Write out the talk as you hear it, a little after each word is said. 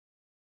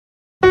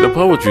the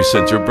Poetry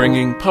Center,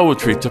 bringing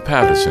poetry to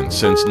Paterson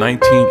since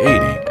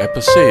 1980 at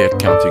Passaic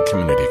County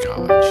Community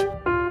College.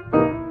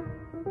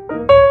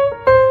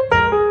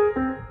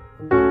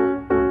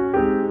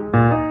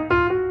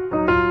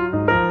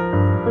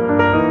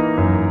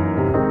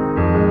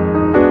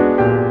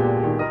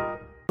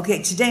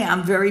 Okay, today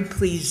I'm very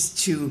pleased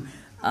to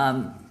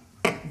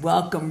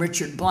welcome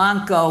Richard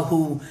Blanco,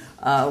 who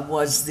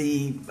was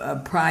the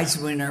prize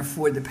winner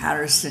for the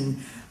Patterson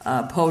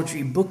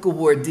Poetry Book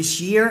Award this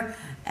year.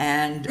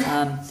 And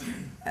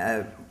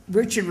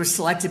Richard was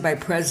selected by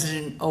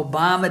President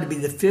Obama to be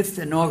the 5th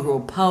inaugural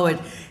poet.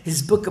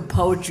 His books of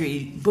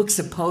poetry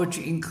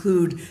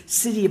include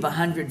City of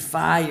 100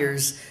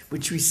 Fires,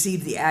 which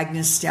received the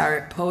Agnes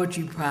Starrett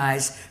Poetry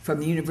Prize from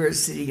the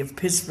University of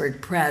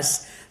Pittsburgh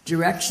Press,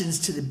 Directions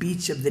to the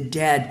Beach of the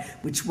Dead,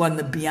 which won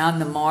the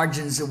Beyond the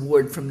Margins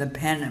Award from the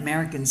Pan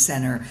American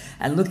Center,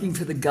 and Looking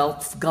for the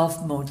Gulf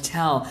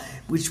Motel,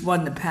 which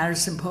won the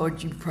Patterson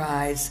Poetry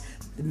Prize,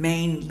 the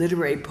Maine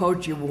Literary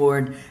Poetry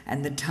Award,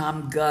 and the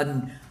Tom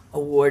Gunn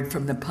Award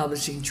from the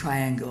Publishing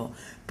Triangle.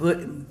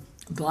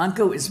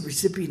 Blanco is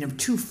recipient of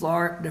two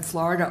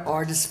Florida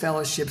Artist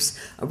Fellowships,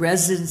 a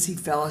residency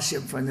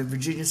fellowship from the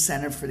Virginia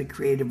Center for the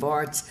Creative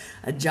Arts,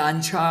 a John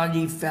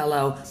Charlie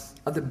Fellow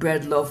of the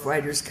Bread Loaf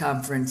Writers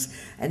Conference,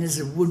 and is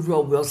a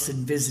Woodrow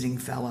Wilson Visiting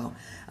Fellow.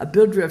 A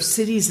builder of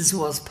cities as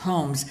well as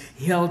poems,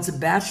 he holds a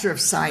Bachelor of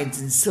Science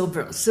in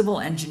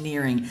Civil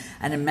Engineering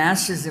and a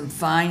Master's in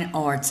Fine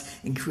Arts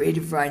in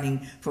Creative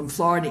Writing from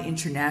Florida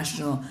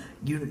International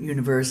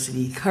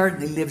University. He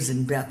currently lives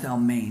in Bethel,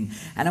 Maine.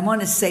 And I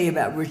want to say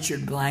about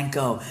Richard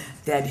Blanco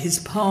that his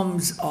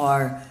poems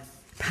are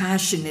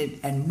passionate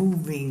and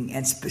moving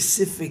and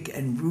specific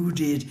and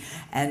rooted.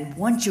 And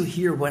once you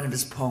hear one of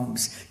his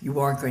poems, you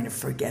aren't going to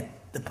forget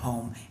the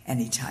poem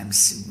anytime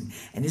soon.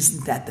 And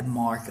isn't that the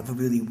mark of a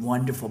really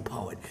wonderful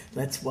poet?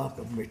 Let's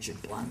welcome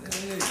Richard Blanco.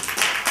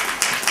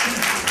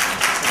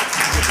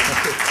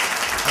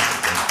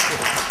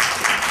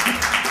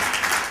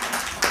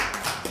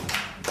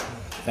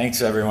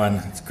 Thanks, everyone.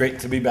 It's great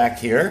to be back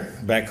here,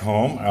 back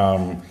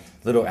home.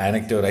 Little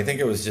anecdote, I think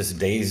it was just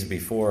days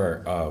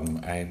before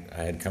I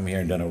had come here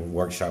and done a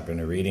workshop and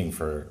a reading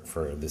for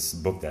this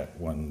book that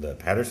won the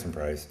Patterson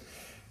Prize.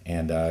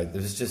 And it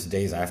was just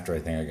days after I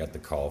think I got the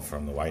call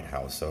from the White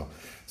House. So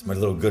it's my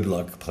little good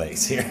luck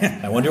place here.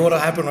 I wonder what'll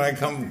happen when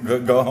I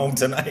go home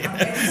tonight.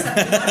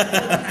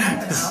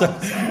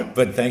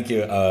 But thank you.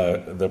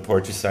 The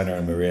Poetry Center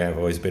and Maria have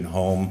always been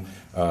home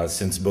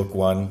since book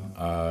one,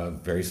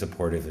 very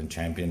supportive and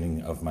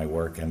championing of my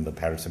work, and the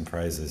Patterson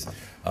Prize is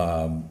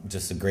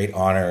just a great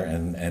honor,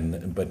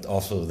 but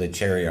also the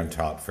cherry on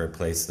top for a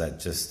place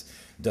that just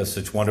does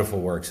such wonderful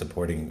work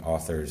supporting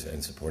authors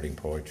and supporting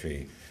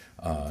poetry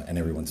and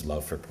everyone's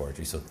love for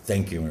poetry. So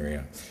thank you,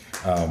 Maria.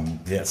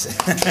 Yes,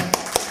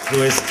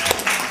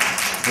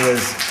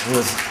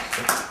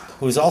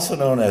 who is also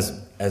known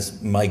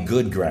as my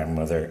good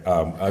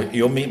grandmother.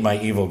 You'll meet my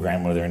evil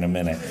grandmother in a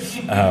minute.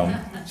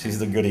 She's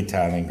the good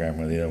Italian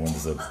grandmother. The other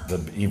one's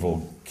the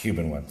evil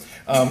Cuban one.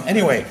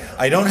 Anyway,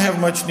 I don't have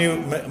much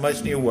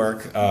new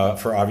work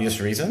for obvious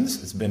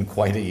reasons. It's been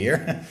quite a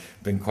year.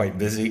 Been quite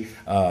busy,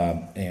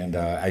 and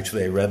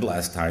actually I read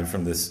last time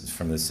from this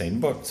same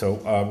book. So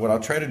what I'll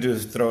try to do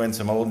is throw in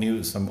some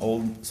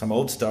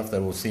old stuff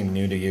that will seem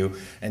new to you,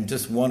 and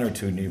just one or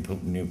two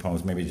new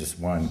poems, maybe just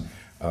one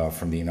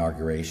from the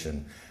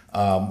inauguration.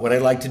 What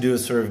I'd like to do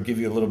is sort of give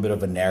you a little bit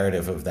of a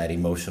narrative of that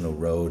emotional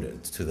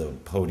road to the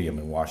podium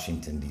in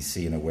Washington,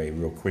 D.C. in a way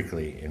real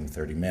quickly in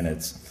 30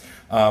 minutes.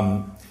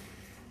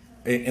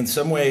 In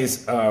some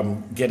ways,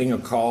 getting a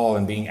call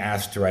and being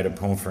asked to write a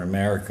poem for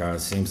America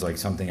seems like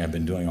something I've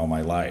been doing all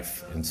my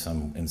life in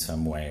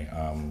some way.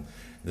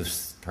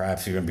 This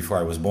perhaps even before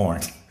I was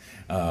born.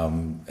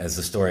 As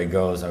the story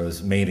goes, I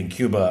was made in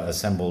Cuba,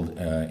 assembled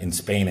in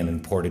Spain, and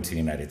imported to the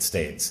United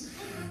States.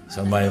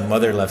 So my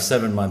mother left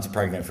 7 months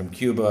pregnant from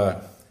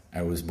Cuba.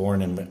 I was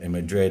born in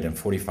Madrid, and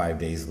 45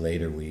 days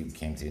later we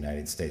came to the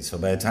United States. So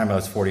by the time I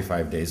was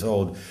 45 days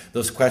old,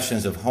 those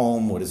questions of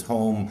home, what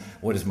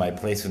is my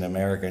place in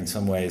America, in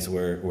some ways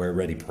were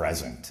already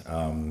present.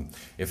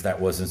 If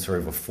that wasn't sort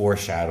of a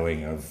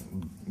foreshadowing of,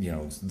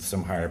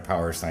 some higher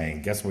power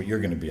saying, guess what you're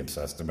going to be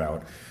obsessed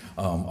about?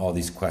 All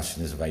these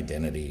questions of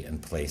identity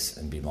and place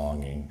and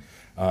belonging.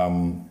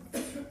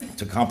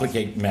 To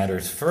complicate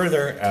matters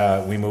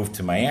further, we moved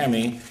to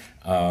Miami,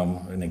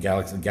 in a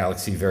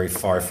galaxy very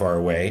far, far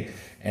away.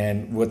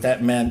 And what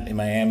that meant in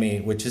Miami,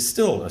 which is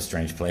still a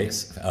strange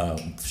place,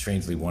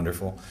 strangely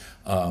wonderful,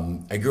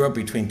 I grew up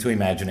between two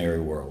imaginary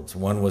worlds.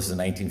 One was the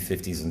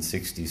 1950s and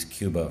 60s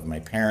Cuba of my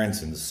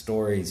parents, and the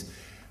stories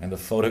and the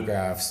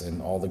photographs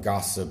and all the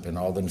gossip and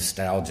all the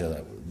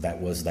nostalgia that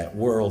was that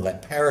world,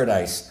 that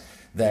paradise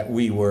that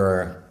we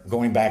were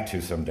going back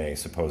to someday,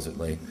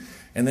 supposedly.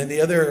 And then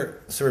the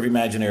other sort of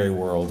imaginary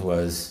world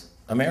was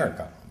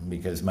America,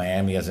 because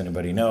Miami, as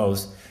anybody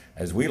knows,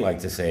 as we like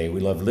to say, we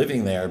love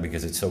living there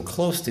because it's so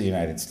close to the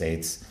United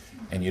States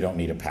and you don't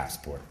need a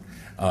passport.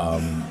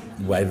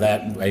 By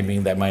that, I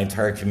mean that my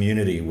entire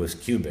community was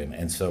Cuban,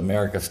 and so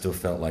America still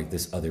felt like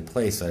this other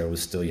place I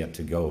was still yet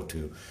to go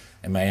to.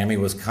 And Miami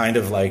was kind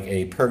of like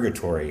a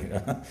purgatory,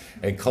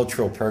 a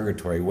cultural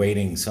purgatory,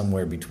 waiting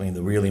somewhere between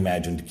the real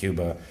imagined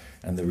Cuba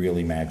and the real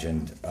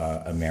imagined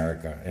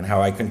America. And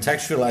how I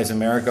contextualize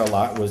America a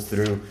lot was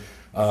through,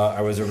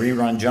 I was a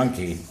rerun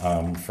junkie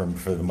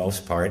for the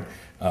most part,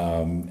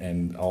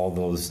 and all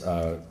those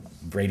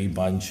Brady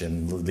Bunch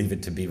and Leave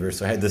It to Beaver.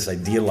 So I had this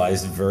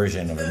idealized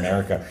version of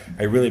America.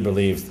 I really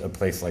believed a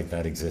place like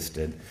that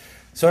existed.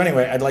 So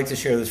anyway, I'd like to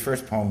share this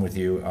first poem with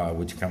you,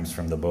 which comes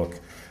from the book.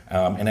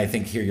 And I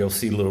think here you'll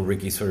see little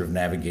Ricky sort of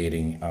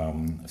navigating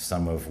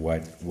some of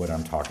what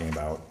I'm talking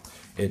about.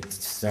 It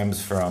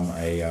stems from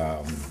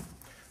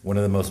one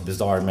of the most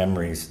bizarre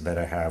memories that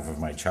I have of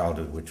my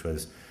childhood, which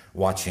was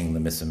watching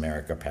the Miss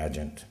America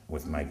pageant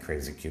with my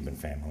crazy Cuban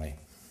family.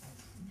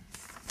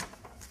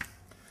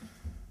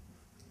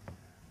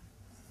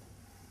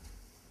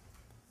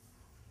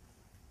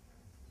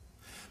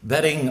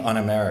 Betting on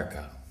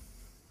America.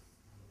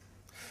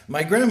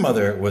 My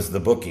grandmother was the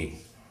bookie,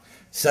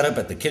 set up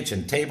at the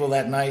kitchen table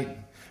that night,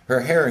 her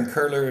hair in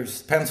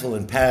curlers, pencil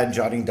and pad,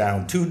 jotting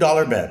down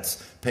 $2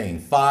 bets, paying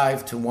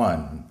 5 to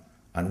 1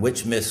 on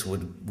which Miss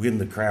would win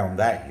the crown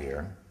that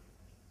year.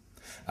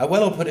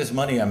 Abuelo put his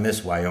money on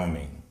Miss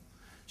Wyoming.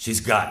 She's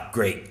got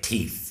great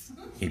teeth,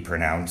 he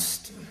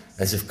pronounced,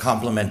 as if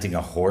complimenting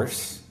a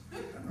horse,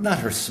 not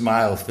her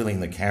smile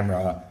filling the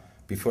camera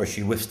before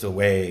she whisked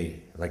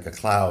away like a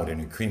cloud in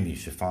her creamy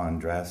chiffon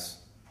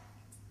dress.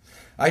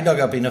 I dug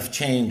up enough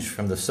change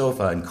from the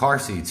sofa and car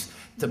seats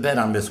to bet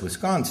on Miss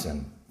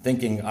Wisconsin,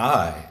 thinking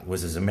I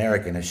was as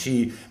American as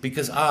she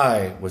because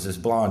I was as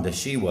blonde as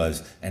she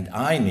was, and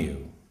I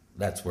knew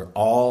that's where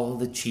all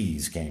the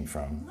cheese came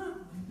from.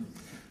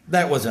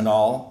 That wasn't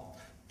all.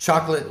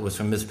 Chocolate was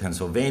from Miss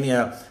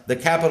Pennsylvania. The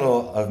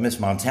capital of Miss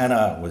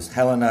Montana was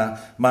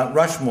Helena. Mount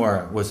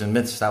Rushmore was in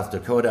Miss South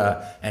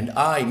Dakota, and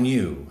I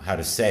knew how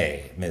to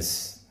say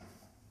Miss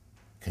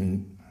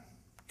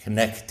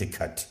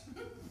Connecticut.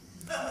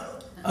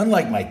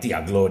 Unlike my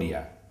tia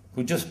Gloria,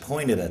 who just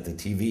pointed at the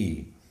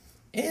TV,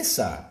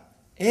 esa,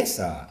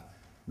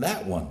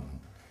 that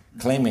one,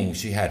 claiming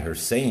she had her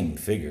same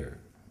figure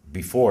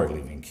before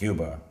leaving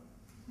Cuba.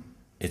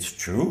 It's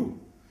true,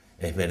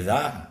 es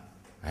verdad.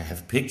 I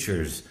have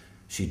pictures,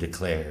 she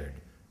declared,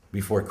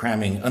 before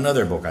cramming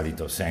another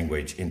bocadito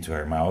sandwich into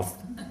her mouth.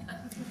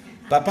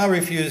 Papa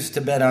refused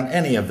to bet on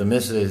any of the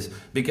misses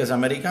because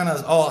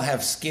Americanas all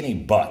have skinny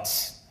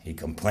butts, he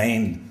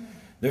complained.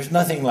 There's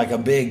nothing like a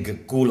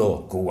big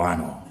culo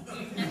cubano.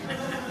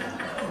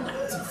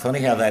 It's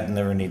funny how that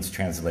never needs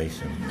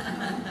translation.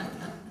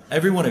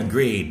 Everyone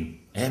agreed,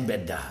 es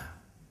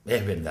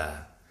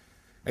verdad,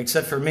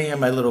 except for me and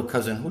my little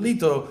cousin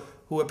Julito,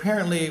 who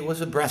apparently was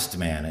a breast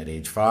man at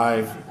age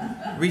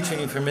 5,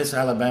 reaching for Miss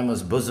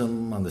Alabama's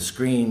bosom on the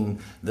screen,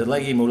 the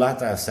leggy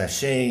mulata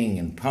sashaying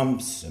in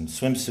pumps and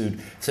swimsuit,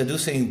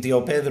 seducing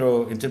Tio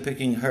Pedro into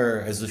picking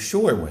her as the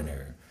sure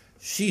winner.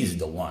 She's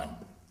the one.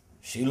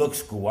 She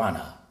looks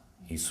Cubana,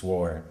 he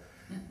swore,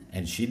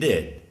 and she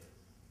did,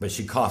 but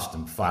she cost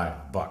him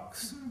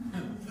 $5.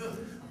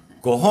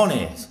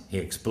 Cojones, he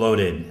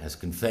exploded as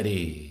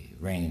confetti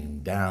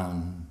rained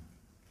down.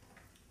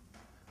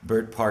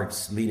 Burt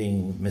Parks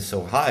leading Miss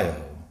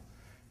Ohio,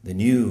 the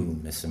new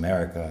Miss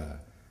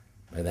America,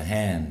 by the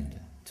hand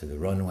to the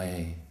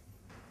runway.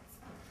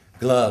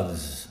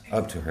 Gloves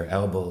up to her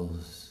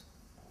elbows,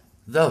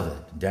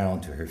 velvet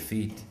down to her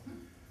feet,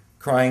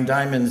 crying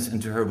diamonds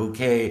into her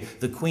bouquet,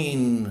 the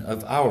queen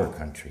of our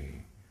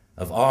country,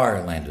 of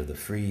our land of the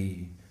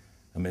free,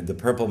 amid the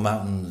purple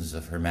mountains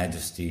of her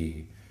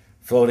majesty,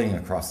 floating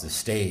across the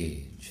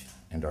stage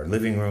and our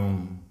living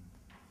room,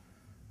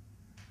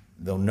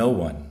 though no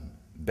one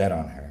bet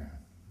on her,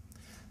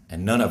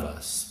 and none of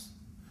us,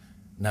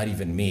 not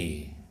even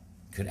me,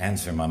 could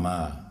answer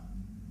Mama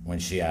when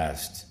she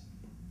asked,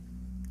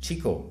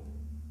 Chico,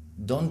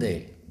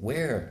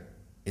 where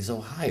is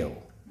Ohio?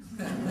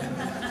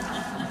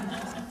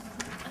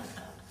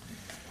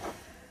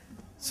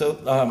 So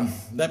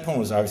that poem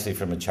was obviously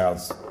from a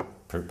child's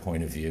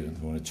point of view,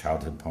 one of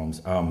childhood poems,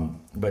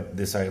 but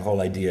this whole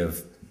idea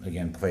of,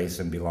 again, place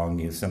and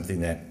belonging is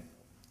something that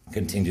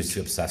continues to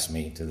obsess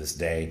me to this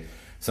day.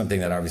 Something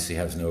that obviously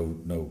has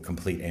no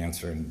complete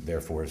answer and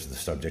therefore is the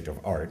subject of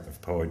art,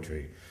 of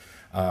poetry.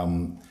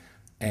 That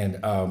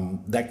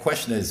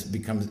question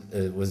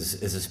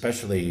is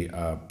especially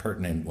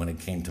pertinent when it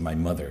came to my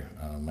mother.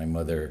 My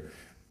mother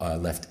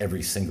left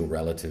every single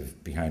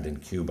relative behind in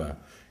Cuba.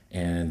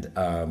 And,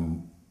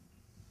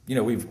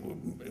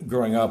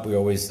 growing up, we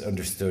always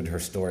understood her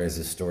story as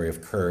a story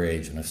of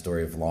courage and a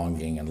story of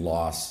longing and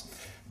loss.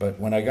 But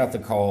when I got the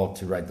call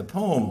to write the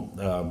poem,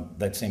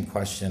 that same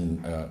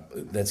question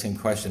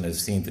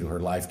as seen through her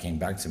life came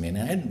back to me. And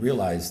I hadn't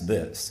realized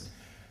this,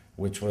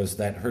 which was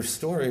that her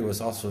story was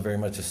also very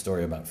much a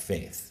story about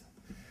faith.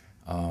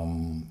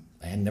 I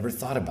had never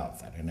thought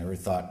about that. I never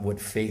thought what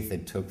faith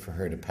it took for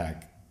her to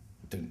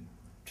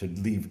to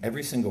leave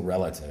every single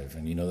relative,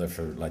 and you know that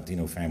for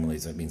Latino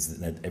families, that means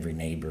that every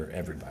neighbor,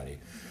 everybody,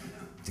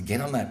 to get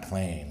on that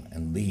plane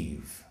and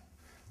leave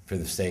for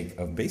the sake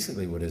of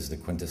basically what is the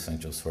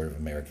quintessential sort of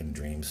American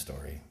dream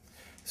story.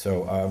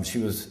 So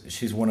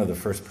she's one of the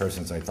first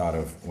persons I thought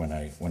of when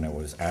I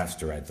was asked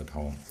to write the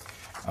poem.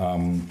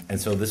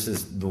 And so this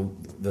is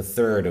the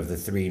third of the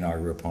 3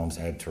 inaugural poems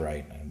I had to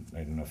write. I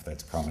don't know if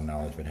that's common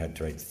knowledge, but I had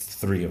to write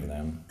 3 of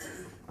them.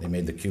 They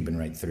made the Cuban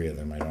write 3 of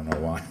them. I don't know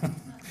why.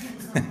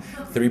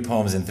 3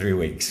 poems in 3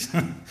 weeks.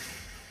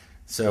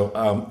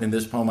 So in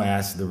this poem, I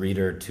asked the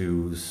reader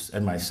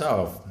and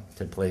myself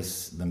to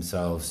place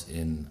themselves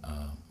in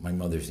my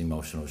mother's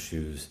emotional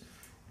shoes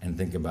and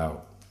think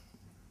about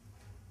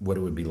what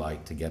it would be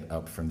like to get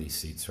up from these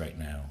seats right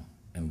now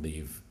and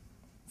leave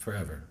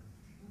forever.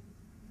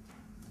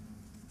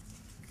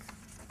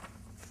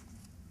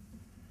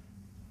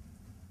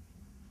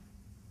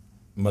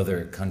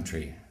 Mother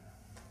country,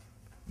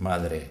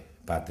 madre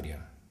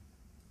patria.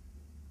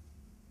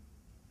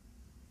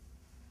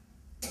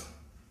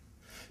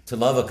 To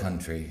love a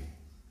country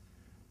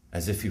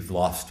as if you've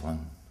lost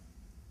one.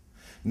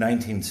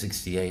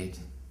 1968,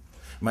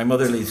 my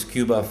mother leaves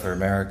Cuba for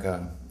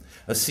America,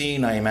 a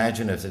scene I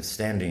imagine as if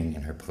standing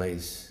in her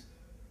place.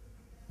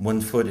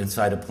 1 foot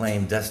inside a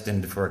plane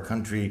destined for a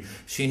country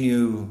she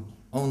knew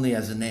only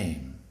as a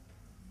name,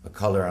 a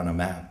color on a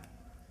map,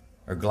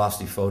 or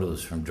glossy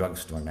photos from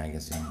drugstore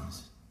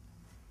magazines.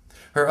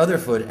 Her other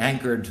foot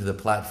anchored to the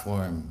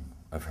platform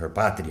of her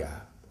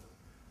patria,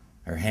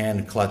 her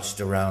hand clutched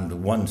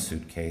around 1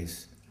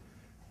 suitcase,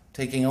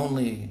 taking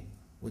only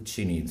what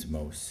she needs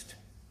most.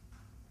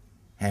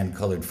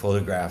 Hand-colored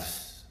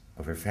photographs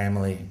of her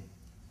family,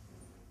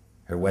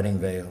 her wedding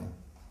veil,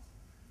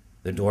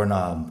 the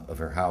doorknob of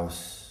her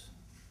house,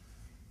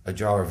 a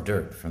jar of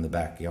dirt from the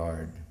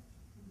backyard.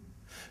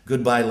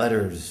 Goodbye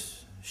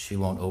letters she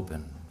won't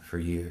open for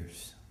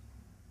years.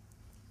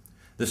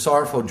 The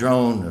sorrowful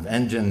drone of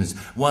engines,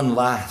 1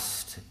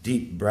 last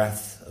deep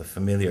breath of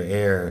familiar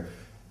air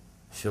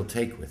she'll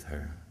take with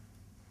her.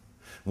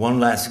 1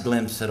 last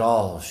glimpse at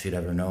all she'd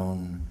ever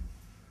known.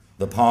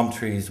 The palm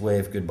trees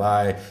wave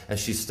goodbye as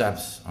she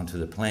steps onto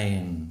the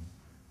plane.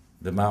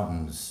 The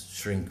mountains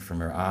shrink from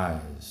her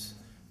eyes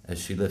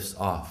as she lifts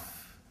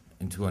off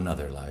into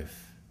another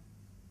life.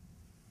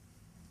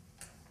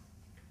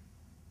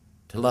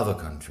 To love a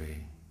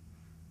country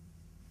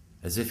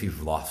as if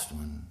you've lost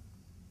one.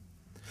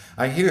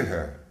 I hear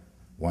her,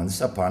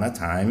 once upon a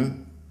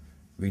time,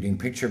 reading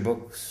picture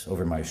books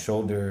over my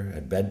shoulder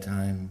at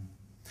bedtime,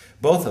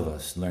 both of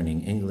us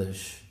learning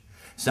English,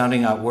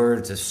 sounding out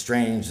words as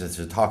strange as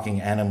the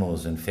talking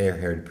animals and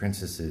fair-haired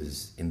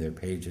princesses in their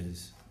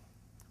pages.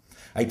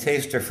 I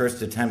taste her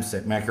first attempts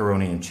at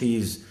macaroni and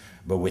cheese,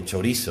 but with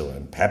chorizo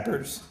and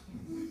peppers,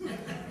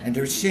 and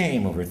her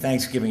shame over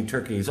Thanksgiving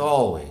turkeys,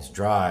 always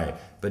dry,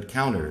 but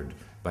countered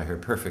by her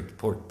perfect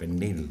pork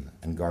pernil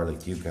and garlic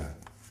yuca.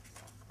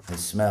 I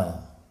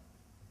smell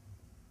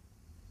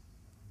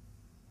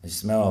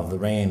of the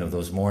rain of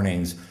those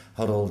mornings,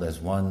 huddled as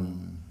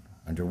one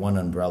under 1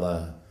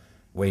 umbrella,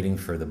 waiting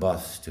for the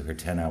bus to her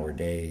 10-hour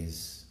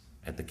days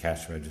at the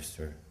cash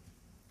register.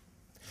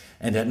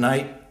 And at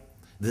night,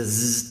 the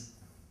zzz,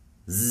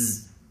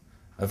 zzz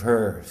of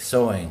her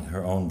sewing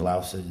her own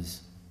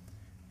blouses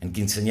and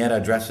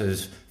quinceañera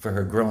dresses for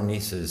her grown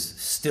nieces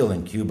still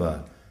in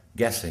Cuba,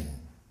 guessing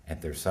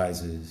at their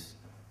sizes,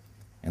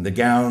 and the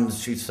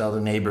gowns she'd sell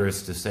to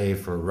neighbors to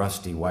save for a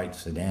rusty white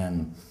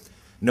sedan.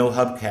 No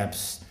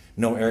hubcaps,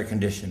 no air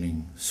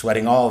conditioning,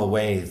 sweating all the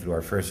way through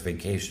our first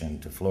vacation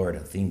to Florida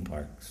theme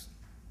parks.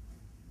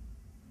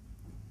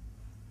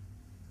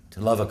 To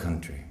love a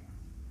country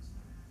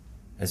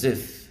as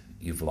if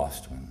you've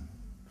lost one,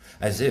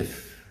 as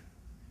if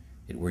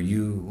it were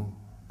you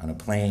on a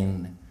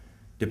plane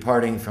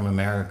departing from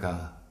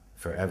America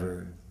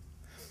forever,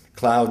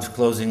 clouds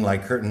closing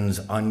like curtains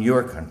on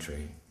your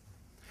country,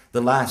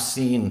 the last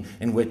scene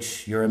in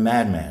which you're a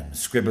madman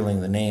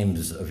scribbling the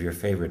names of your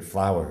favorite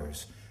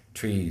flowers,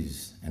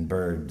 trees, and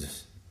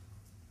birds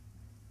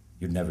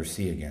you'd never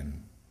see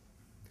again,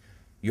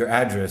 your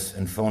address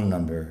and phone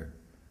number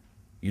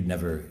you'd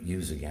never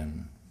use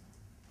again,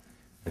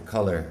 the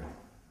color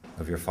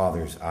of your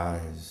father's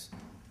eyes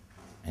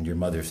and your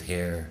mother's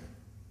hair,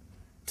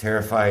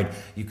 terrified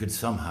you could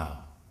somehow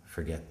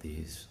forget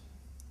these.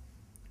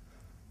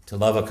 To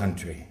love a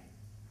country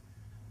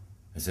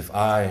as if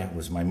I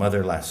was my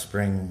mother last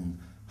spring,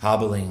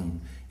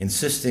 hobbling,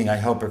 insisting I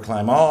help her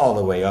climb all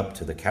the way up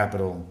to the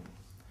Capitol,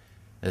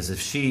 as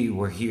if she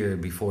were here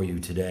before you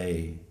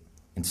today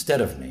instead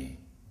of me,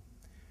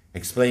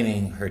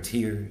 explaining her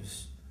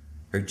tears,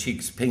 her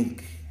cheeks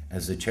pink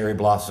as the cherry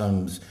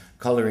blossoms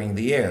coloring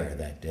the air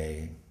that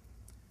day,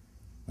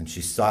 when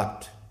she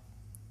stopped,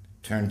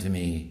 turned to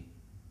me,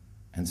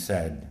 and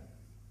said,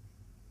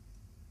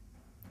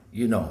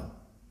 "You know,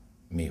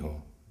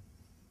 mijo,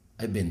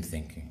 I've been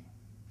thinking.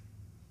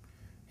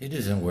 It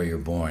isn't where you're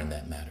born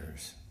that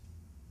matters.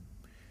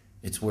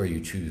 It's where you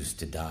choose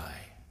to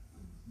die.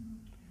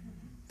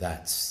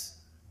 That's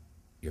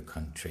your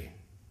country."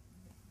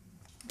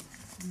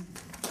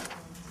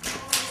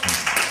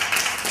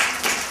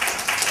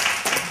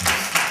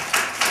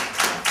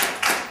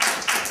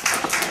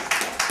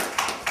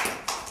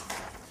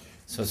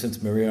 So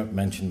since Maria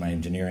mentioned my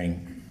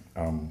engineering,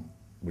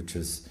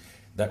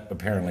 that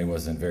apparently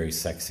wasn't very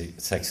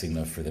sexy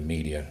enough for the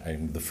media.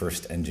 I'm the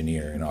first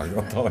engineer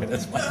inaugural poet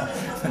as well,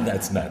 and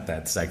that's not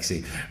that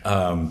sexy.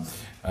 Well,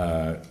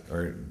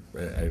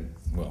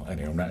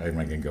 anyway, I'm not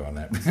going to go on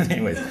that. But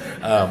anyways,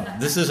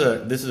 this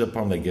is a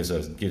poem that gives a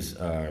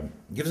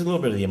little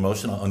bit of the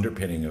emotional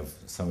underpinning of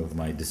some of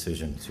my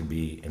decision to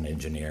be an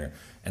engineer.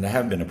 And I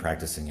have been a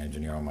practicing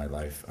engineer all my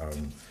life,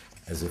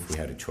 as if we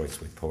had a choice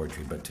with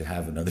poetry, but to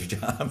have another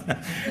job.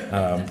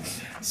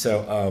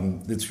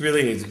 It's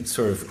really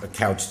sort of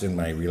couched in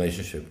my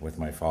relationship with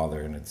my father,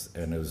 and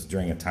it was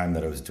during a time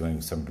that I was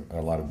doing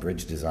a lot of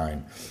bridge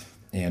design.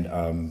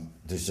 And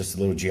there's just a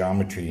little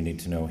geometry you need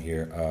to know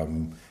here.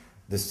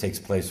 This takes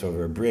place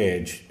over a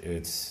bridge.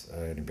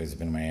 Anybody's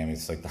been to Miami,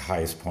 it's like the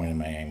highest point in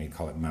Miami,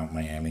 call it Mount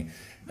Miami,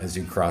 as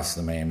you cross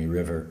the Miami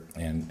River.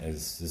 And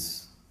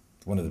as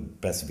one of the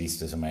best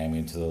vistas in Miami.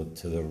 And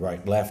to the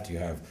left, you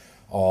have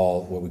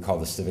all what we call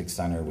the Civic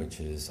Center,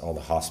 which is all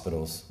the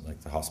hospitals, like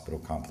the hospital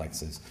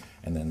complexes,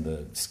 and then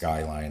the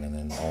skyline, and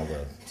then all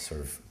the sort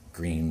of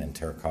green and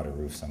terracotta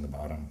roofs on the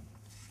bottom.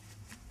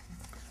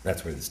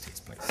 That's where this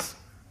takes place.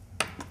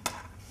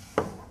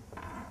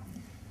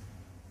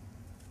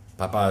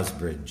 Papa's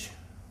Bridge.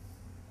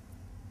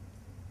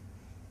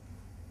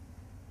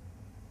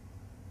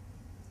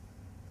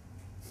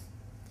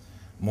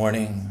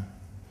 Morning,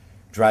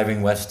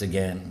 driving west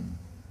again,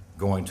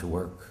 going to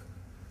work,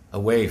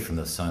 away from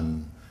the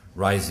sun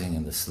rising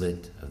in the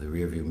slit of the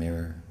rearview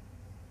mirror.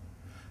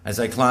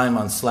 As I climb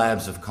on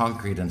slabs of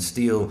concrete and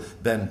steel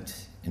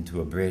bent into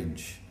a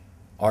bridge,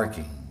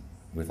 arcing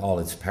with all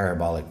its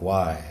parabolic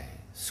Y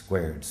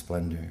squared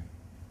splendor.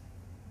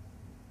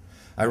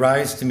 I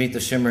rise to meet the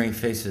shimmering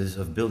faces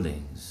of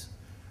buildings,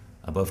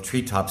 above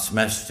treetops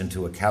meshed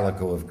into a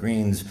calico of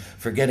greens,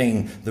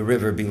 forgetting the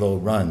river below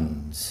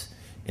runs,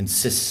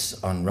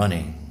 insists on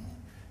running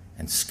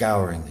and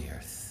scouring the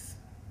earth,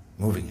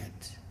 moving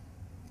it,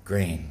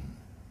 grain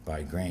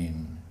by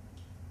grain.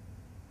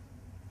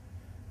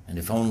 And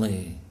if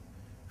only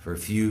for a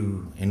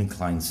few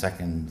inclined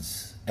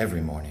seconds every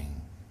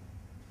morning,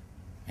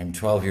 I'm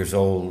 12 years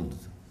old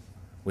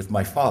with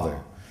my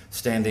father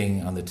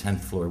standing on the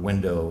 10th floor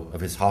window of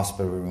his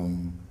hospital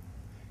room,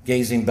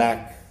 gazing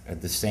back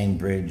at the same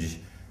bridge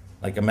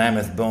like a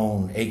mammoth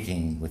bone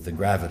aching with the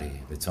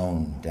gravity of its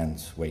own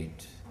dense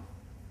weight.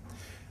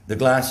 The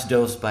glass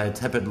dosed by a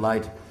tepid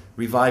light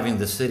reviving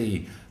the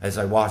city as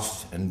I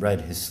watched and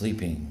read his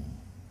sleeping,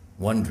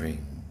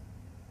 wondering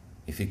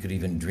if he could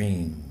even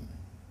dream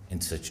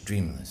in such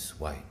dreamless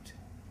white.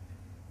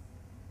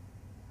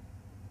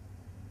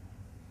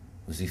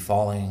 Was he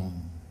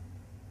falling?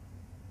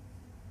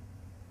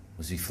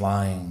 Was he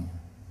flying?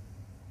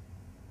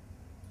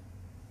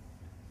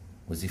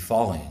 Was he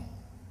falling?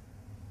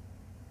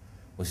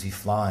 Was he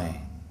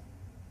flying?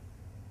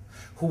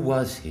 Who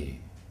was he?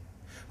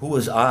 Who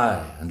was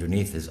I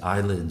underneath his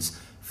eyelids,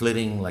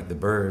 flitting like the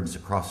birds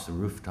across the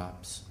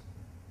rooftops,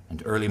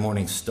 and early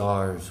morning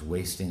stars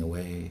wasting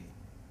away?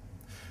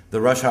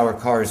 The rush hour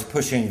cars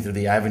pushing through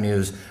the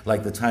avenues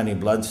like the tiny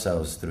blood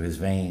cells through his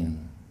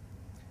vein.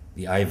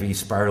 The IV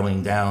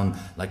spiraling down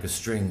like a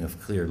string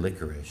of clear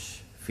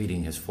licorice,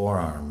 feeding his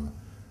forearm,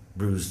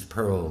 bruised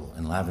pearl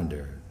and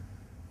lavender,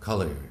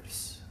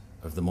 colors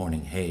of the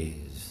morning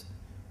haze,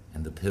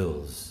 and the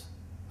pills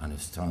on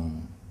his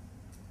tongue.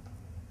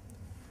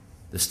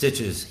 The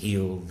stitches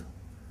healed,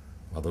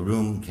 while the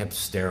room kept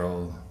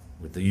sterile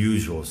with the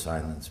usual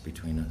silence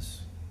between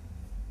us.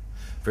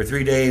 For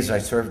 3 days, I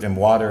served him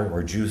water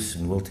or juice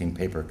in wilting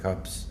paper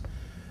cups,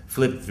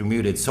 flipped through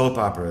muted soap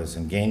operas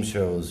and game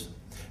shows,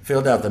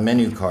 filled out the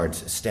menu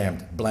cards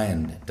stamped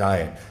bland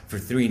diet. For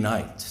 3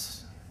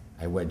 nights,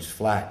 I wedged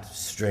flat,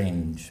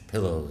 strange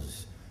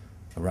pillows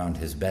around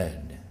his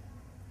bed,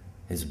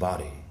 his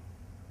body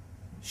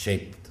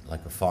shaped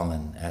like a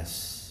fallen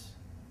S,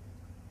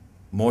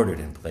 mortared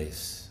in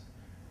place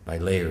by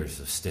layers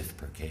of stiff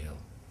percale.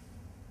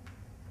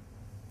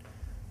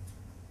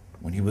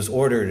 When he was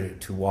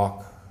ordered to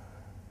walk,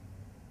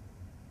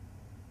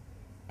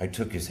 I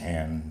took his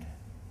hand.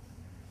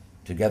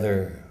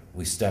 Together,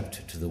 we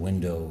stepped to the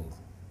window,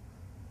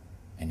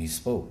 and he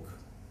spoke.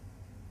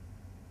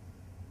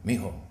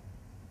 Mijo,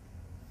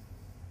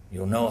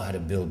 you'll know how to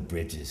build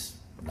bridges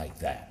like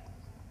that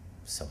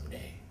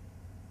someday.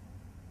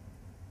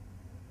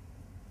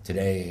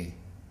 Today,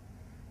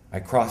 I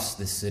crossed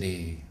this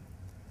city,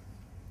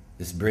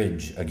 this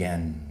bridge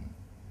again,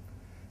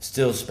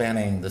 still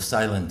spanning the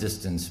silent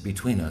distance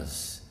between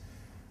us,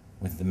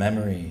 with the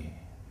memory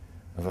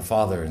of a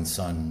father and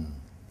son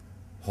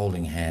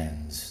holding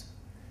hands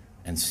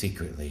and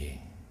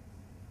secretly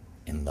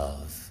in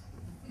love.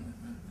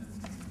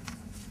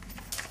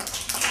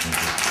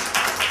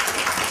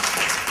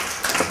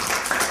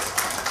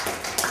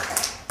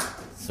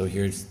 So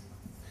here's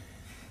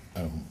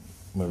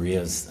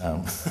Maria's,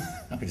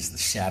 here's the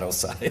shadow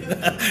side.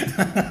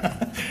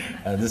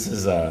 This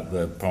is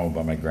the poem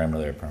by my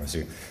grandmother, I promise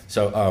you.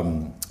 So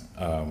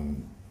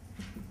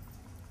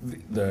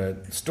the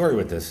story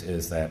with this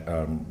is that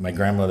my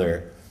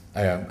grandmother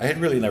I had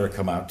really never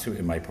come out to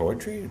in my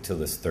poetry until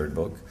this third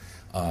book,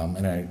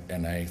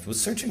 and I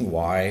was searching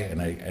why,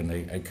 and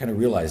I kind of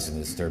realized in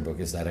this third book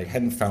is that I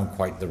hadn't found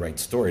quite the right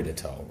story to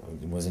tell.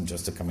 It wasn't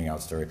just a coming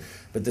out story,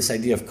 but this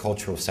idea of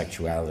cultural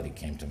sexuality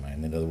came to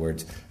mind. In other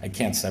words, I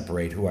can't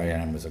separate who I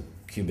am as a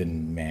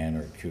Cuban man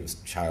or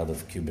child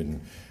of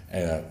Cuban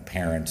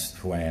parents,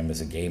 who I am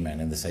as a gay man,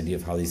 and this idea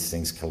of how these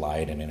things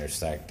collide and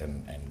intersect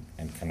and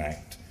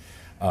connect.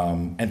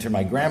 Enter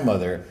my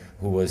grandmother,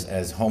 who was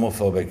as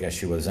homophobic as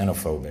she was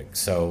xenophobic.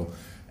 So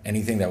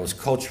anything that was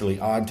culturally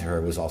odd to her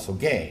was also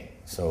gay.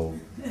 So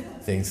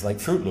things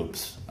like Fruit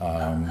Loops,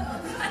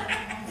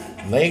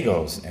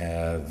 Legos,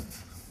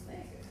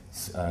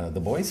 the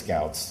Boy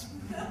Scouts,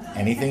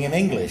 anything in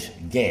English,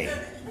 gay.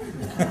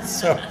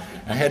 So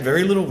I had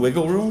very little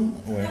wiggle room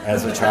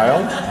as a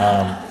child.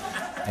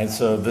 And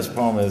so this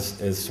poem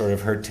is sort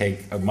of her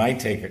take, my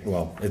take.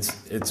 Well,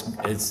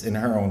 it's in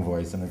her own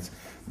voice, and it's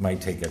my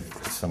take of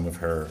some of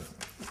her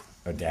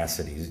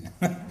audacities.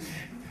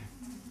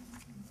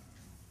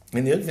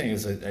 And the other thing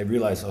is that I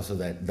realized also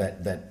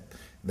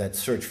that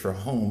search for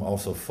home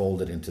also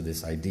folded into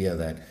this idea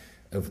that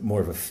of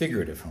more of a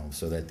figurative home,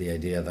 so that the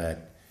idea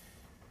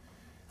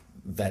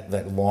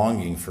that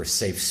longing for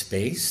safe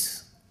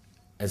space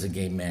as a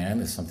gay man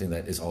is something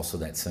that is also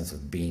that sense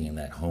of being in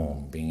that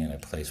home, being in a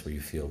place where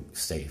you feel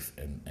safe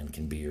and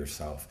can be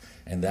yourself.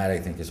 And that, I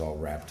think, is all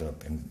wrapped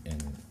up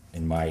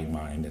in my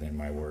mind and in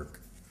my work.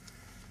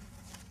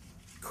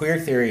 Queer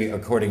theory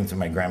according to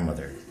my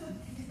grandmother.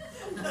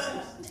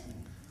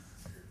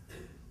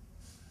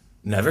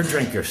 Never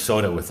drink your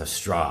soda with a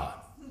straw.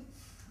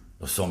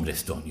 Los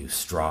hombres don't use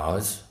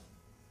straws.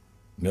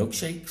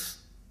 Milkshakes?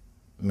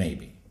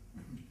 Maybe.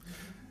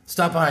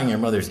 Stop buying your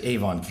mother's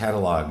Avon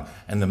catalog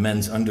and the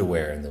men's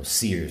underwear and those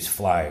Sears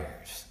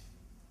flyers.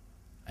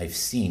 I've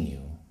seen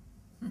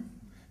you.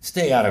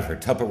 Stay out of her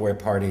Tupperware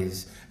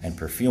parties and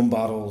perfume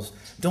bottles.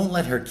 Don't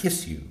let her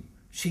kiss you.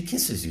 She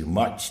kisses you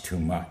much too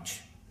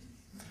much.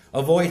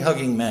 Avoid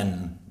hugging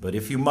men, but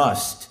if you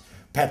must,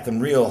 pat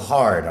them real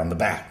hard on the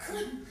back,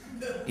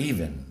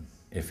 even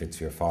if it's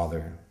your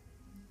father.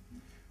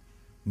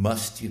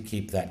 Must you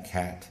keep that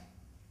cat?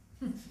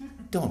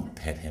 Don't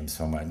pet him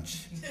so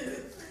much.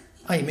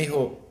 Ay,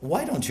 mijo,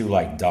 why don't you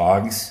like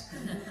dogs?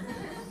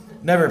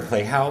 Never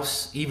play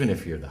house, even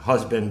if you're the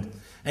husband,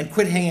 and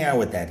quit hanging out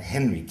with that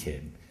Henry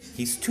kid.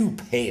 He's too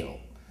pale.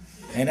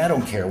 And I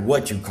don't care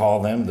what you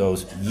call them,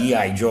 those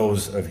G.I.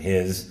 Joes of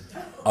his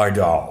are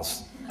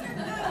dolls.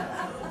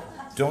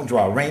 Don't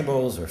draw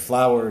rainbows or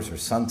flowers or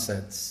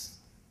sunsets.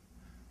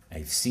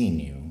 I've seen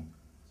you.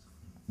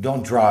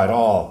 Don't draw at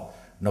all.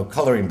 No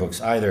coloring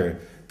books either.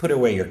 Put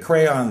away your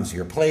crayons,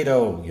 your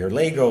Play-Doh, your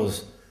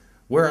Legos.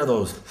 Where are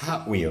those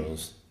Hot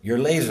Wheels, your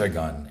laser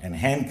gun and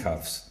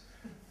handcuffs?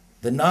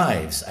 The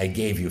knives I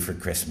gave you for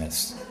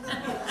Christmas.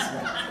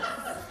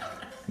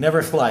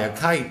 Never fly a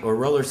kite or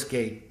roller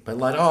skate, but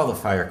light all the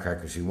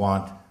firecrackers you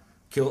want.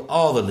 Kill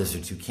all the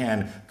lizards you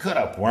can. Cut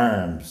up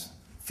worms.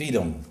 Feed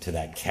them to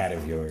that cat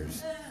of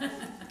yours.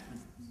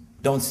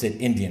 Don't sit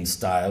Indian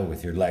style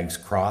with your legs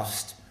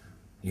crossed.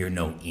 You're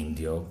no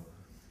Indio.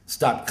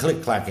 Stop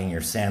click-clacking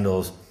your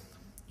sandals.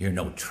 You're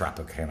no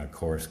Tropicana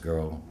chorus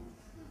girl.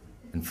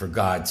 And for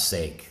God's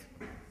sake,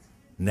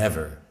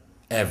 never,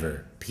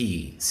 ever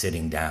pee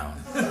sitting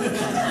down.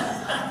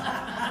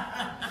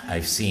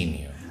 I've seen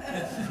you.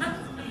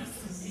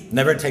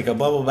 Never take a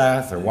bubble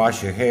bath or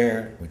wash your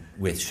hair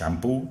with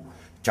shampoo.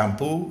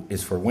 Shampoo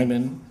is for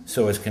women,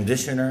 so is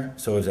conditioner,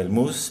 so is el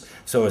mousse,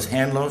 so is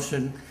hand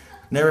lotion.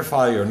 Never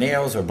file your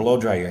nails or blow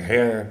dry your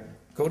hair.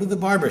 Go to the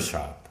barber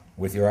shop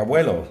with your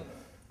abuelo.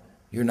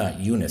 You're not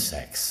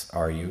unisex,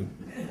 are you?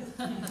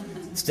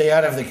 Stay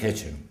out of the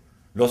kitchen.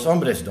 Los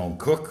hombres don't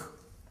cook.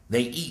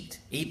 They eat.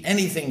 Eat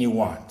anything you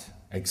want,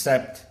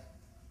 except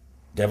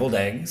deviled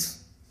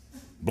eggs,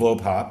 blow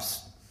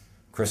pops,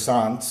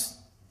 croissants,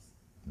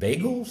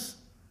 bagels?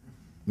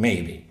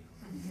 Maybe.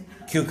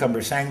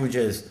 Cucumber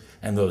sandwiches,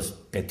 and those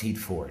petite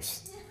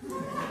fours.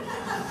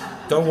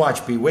 Don't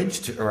watch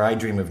Bewitched or I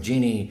Dream of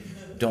Jeannie.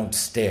 Don't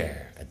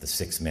stare at the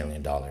 $6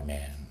 million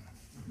man.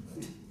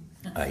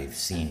 I've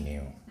seen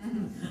you.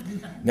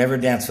 Never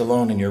dance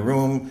alone in your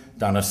room.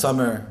 Donna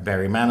Summer,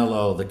 Barry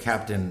Manilow, The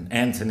Captain,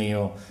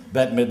 Antonio,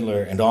 Bette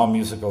Midler, and all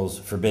musicals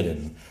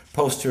forbidden.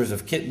 Posters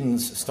of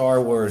kittens, Star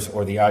Wars,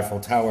 or the Eiffel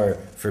Tower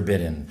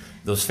forbidden.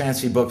 Those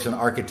fancy books on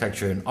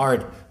architecture and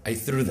art, I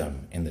threw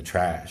them in the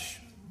trash.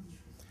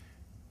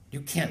 You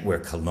can't wear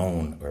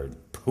cologne or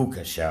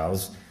puka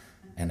shells,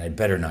 and I'd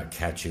better not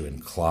catch you in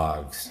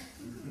clogs.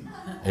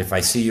 If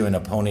I see you in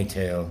a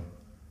ponytail,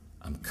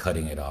 I'm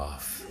cutting it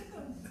off.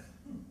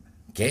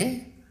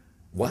 Gay?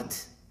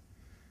 What?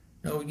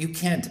 No, you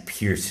can't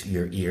pierce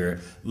your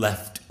ear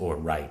left or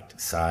right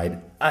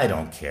side. I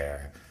don't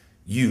care.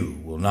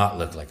 You will not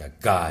look like a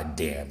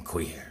goddamn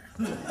queer.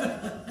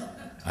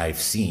 I've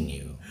seen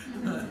you,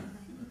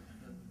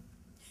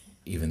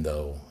 even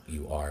though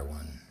you are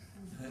one.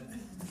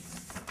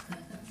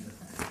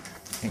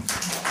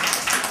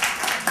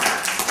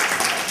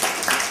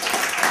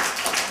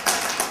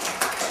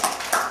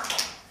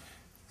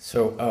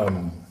 So,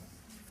 I'm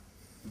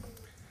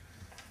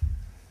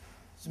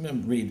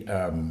going to read,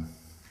 I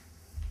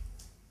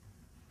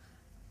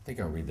think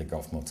I'll read the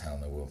Gulf Motel,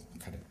 and then we'll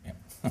cut it. Yeah.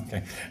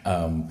 Okay.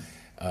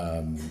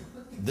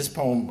 This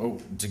poem,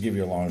 to give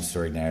you a long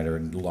story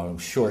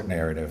narrative, short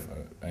narrative,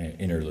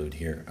 interlude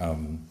here.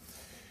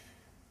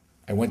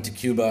 I went to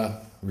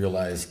Cuba,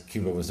 realized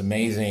Cuba was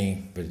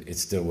amazing, but it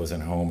still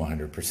wasn't home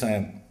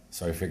 100%.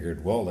 So I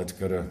figured, well, let's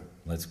go to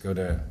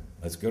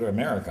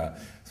America.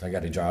 So I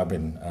got a job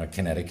in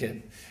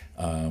Connecticut.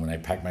 When I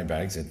packed my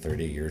bags at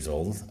 38 years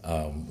old,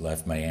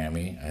 left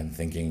Miami, and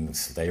thinking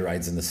sleigh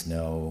rides in the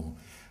snow,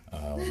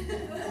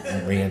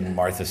 me and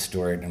Martha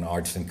Stewart and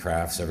arts and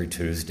crafts every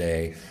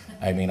Tuesday.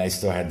 I mean, I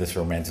still had this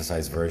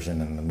romanticized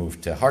version, and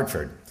moved to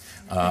Hartford.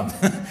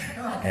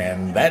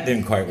 And that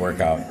didn't quite work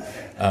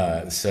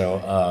out. So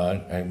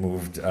I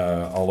moved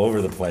all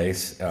over the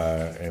place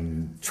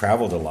and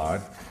traveled a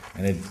lot.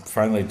 And it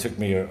finally took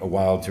me a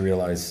while to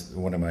realize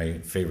one of my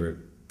favorite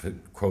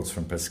quotes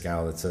from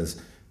Pascal that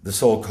says, "The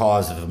sole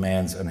cause of a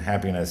man's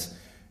unhappiness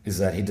is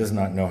that he does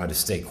not know how to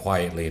stay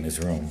quietly in his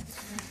room."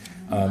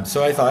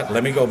 So I thought,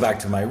 let me go back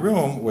to my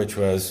room, which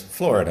was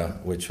Florida,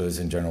 which was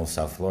in general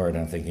South Florida.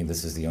 I'm thinking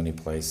this is the only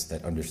place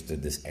that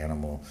understood this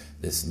animal,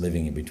 this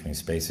living in between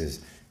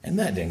spaces. And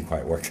that didn't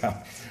quite work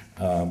out.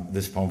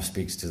 This poem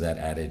speaks to that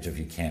adage of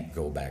you can't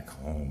go back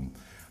home.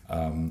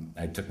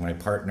 I took my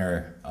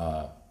partner,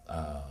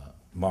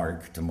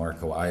 Mark, to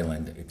Marco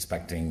Island,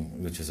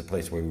 which is a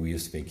place where we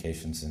used to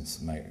vacation since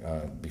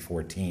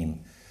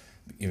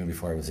even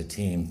before I was a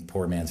teen,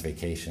 poor man's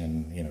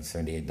vacation,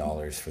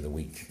 $78 for the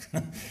week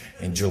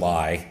in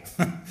July.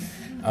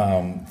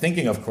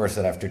 Thinking, of course,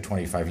 that after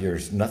 25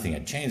 years, nothing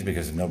had changed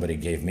because nobody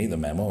gave me the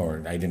memo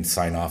or I didn't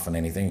sign off on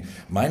anything.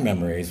 My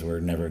memories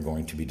were never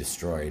going to be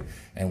destroyed.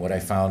 And what I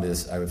found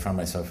is I found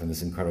myself in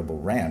this incredible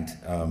rant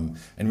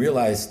and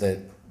realized that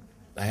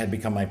I had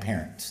become my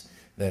parents.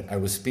 That I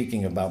was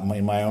speaking about,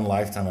 in my own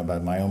lifetime,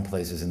 about my own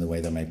places in the way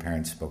that my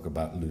parents spoke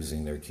about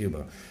losing their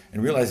Cuba.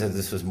 And realized that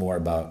this was more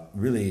about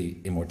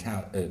really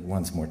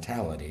one's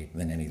mortality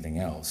than anything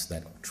else,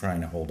 that trying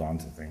to hold on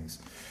to things.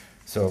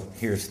 So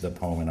here's the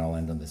poem, and I'll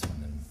end on this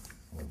one, and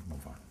we'll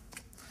move on.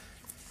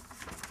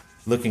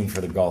 Looking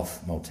for the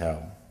Gulf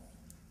Motel.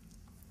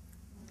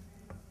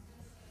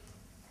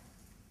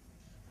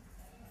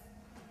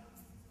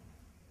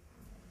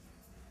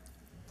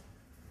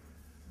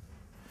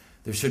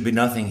 There should be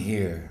nothing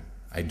here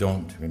I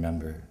don't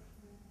remember.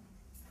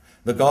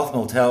 The Gulf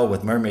Motel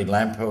with mermaid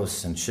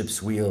lampposts and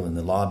ship's wheel in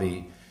the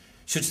lobby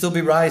should still be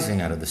rising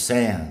out of the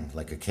sand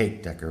like a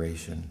cake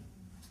decoration.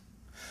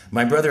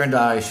 My brother and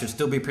I should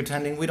still be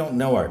pretending we don't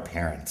know our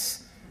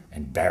parents,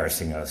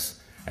 embarrassing us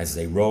as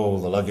they roll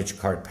the luggage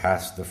cart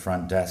past the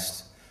front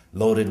desk,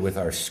 loaded with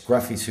our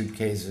scruffy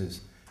suitcases,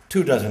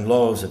 24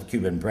 loaves of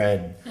Cuban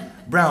bread,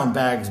 brown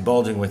bags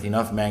bulging with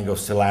enough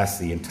mangoes to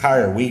last the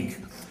entire week,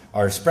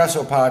 our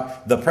espresso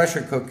pot, the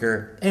pressure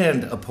cooker,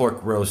 and a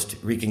pork roast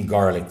reeking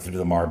garlic through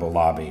the marble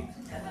lobby.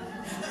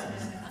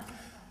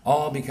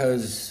 All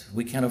because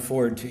we can't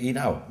afford to eat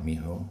out,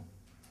 mijo.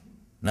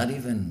 Not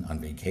even on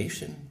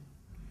vacation.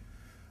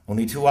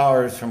 Only 2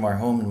 hours from our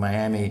home in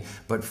Miami,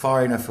 but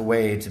far enough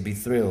away to be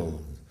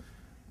thrilled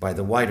by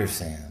the whiter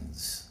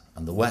sands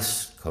on the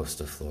west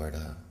coast of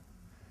Florida,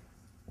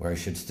 where I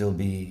should still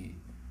be,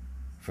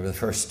 for the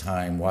first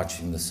time,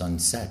 watching the sun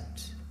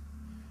set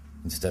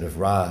instead of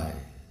rise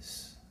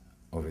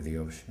over the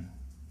ocean.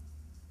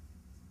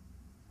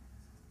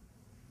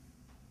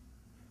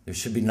 There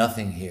should be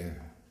nothing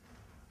here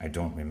I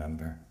don't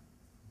remember.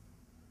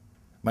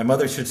 My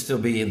mother should still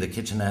be in the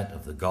kitchenette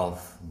of the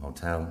Gulf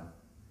Motel,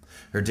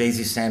 her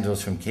daisy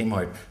sandals from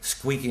Kmart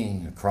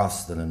squeaking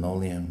across the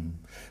linoleum,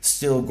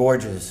 still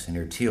gorgeous in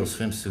her teal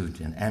swimsuit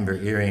and amber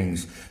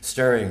earrings,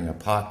 stirring a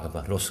pot of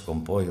arroz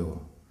con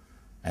pollo,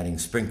 adding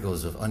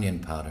sprinkles of onion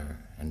powder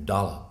and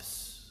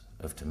dollops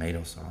of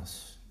tomato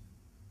sauce.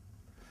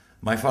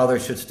 My father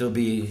should still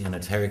be in a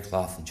terry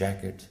cloth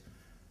jacket,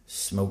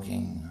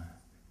 smoking,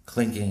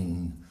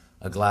 clinking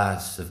a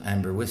glass of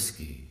amber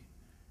whiskey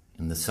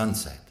in the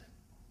sunset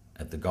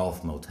at the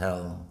Gulf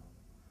Motel,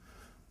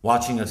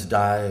 watching us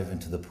dive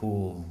into the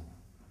pool,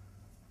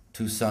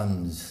 2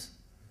 sons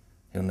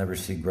he'll never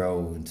see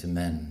grow into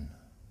men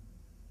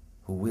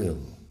who will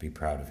be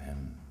proud of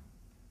him.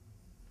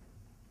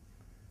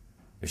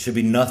 There should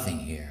be nothing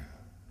here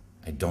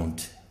I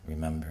don't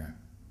remember.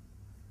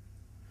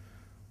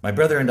 My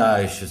brother and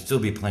I should still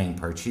be playing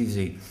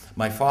parcheesi.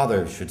 My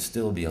father should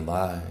still be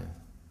alive,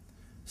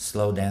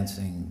 slow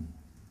dancing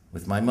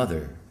with my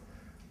mother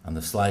on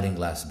the sliding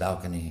glass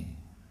balcony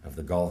of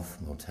the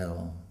Gulf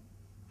Motel.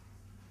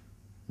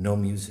 No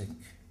music,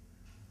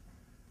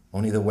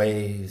 only the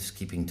waves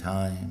keeping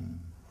time.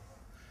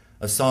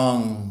 A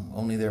song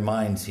only their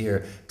minds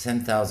hear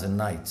 10,000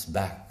 nights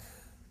back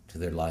to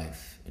their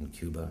life in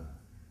Cuba.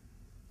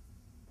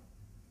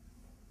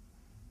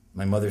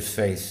 My mother's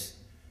face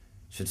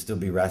should still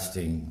be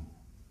resting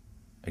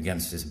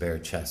against his bare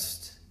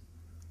chest,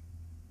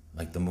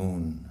 like the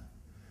moon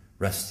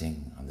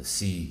resting on the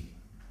sea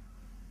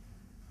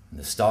and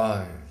the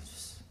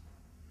stars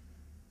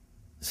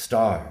The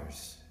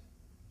stars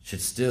should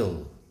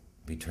still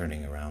be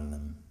turning around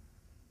them.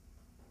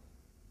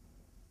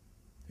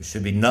 There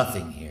should be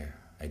nothing here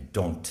I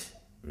don't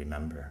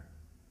remember.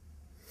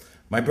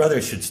 My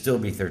brother should still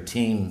be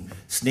 13,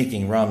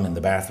 sneaking rum in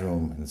the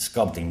bathroom and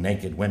sculpting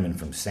naked women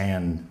from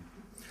sand.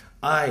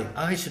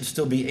 I should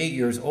still be 8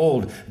 years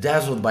old,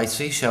 dazzled by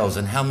seashells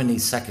and how many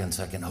seconds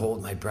I can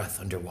hold my breath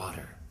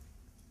underwater.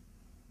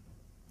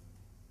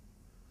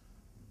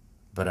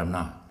 But I'm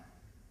not.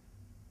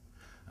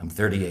 I'm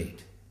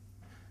 38,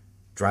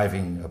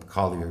 driving up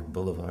Collier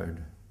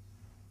Boulevard,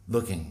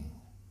 looking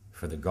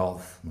for the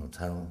Gulf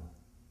Motel,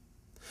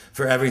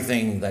 for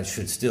everything that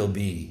should still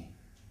be,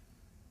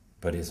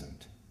 but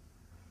isn't.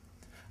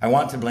 I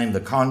want to blame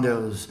the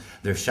condos,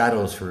 their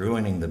shadows for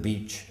ruining the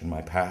beach in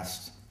my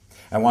past.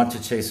 I want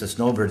to chase the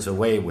snowbirds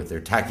away with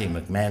their tacky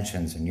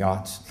McMansions and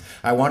yachts.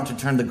 I want to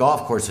turn the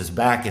golf courses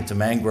back into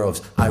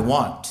mangroves. I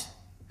want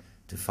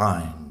to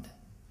find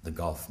the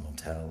Gulf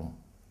Motel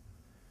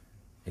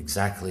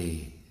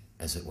exactly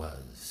as it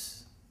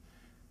was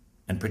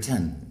and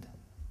pretend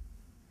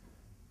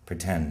for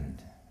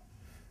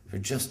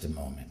just a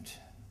moment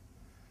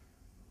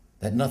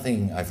that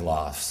nothing I've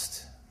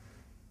lost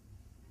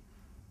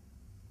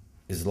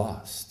is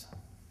lost.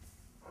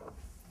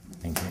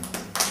 Thank you.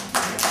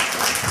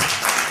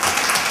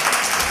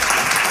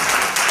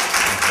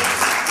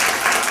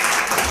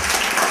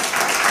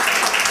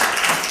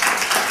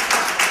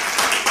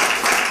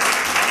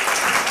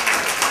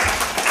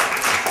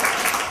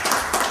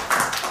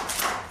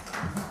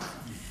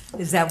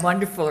 Is that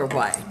wonderful or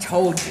what? I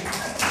told you.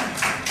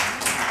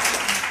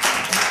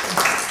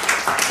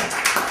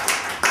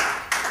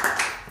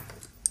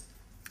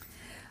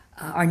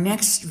 Our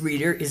next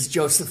reader is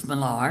Joseph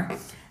Millar,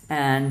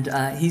 and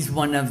he's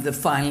one of the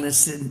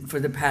finalists for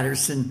the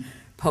Patterson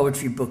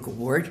Poetry Book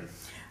Award.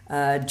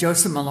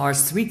 Joseph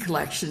Millar's three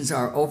collections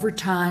are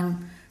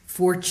Overtime,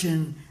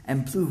 Fortune,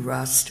 and Blue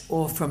Rust,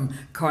 all from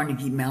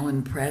Carnegie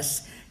Mellon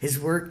Press. His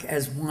work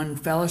has won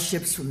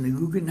fellowships from the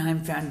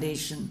Guggenheim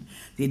Foundation,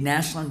 the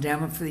National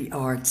Endowment for the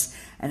Arts,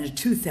 and a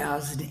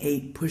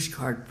 2008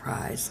 Pushcart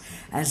Prize,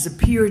 and has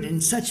appeared in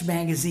such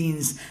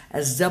magazines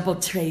as Double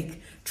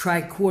Take,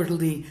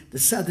 Tri-Quarterly, the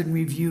Southern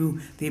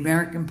Review, the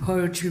American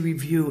Poetry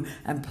Review,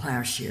 and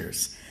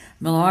Plowshares.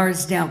 Millar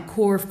is now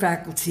core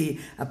faculty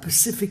at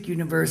Pacific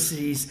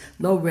University's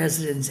low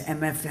residence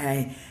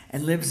MFA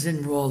and lives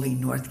in Raleigh,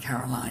 North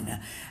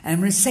Carolina. And I'm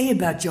going to say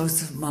about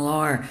Joseph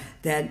Millar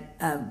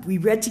that we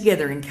read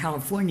together in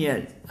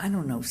California, I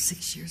don't know,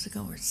 6 years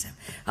ago or 7,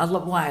 a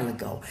while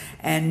ago.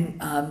 And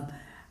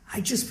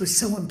I just was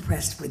so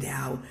impressed with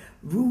how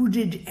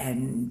rooted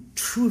and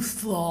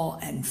truthful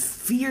and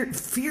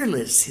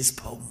fearless his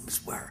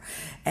poems were.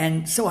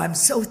 And so I'm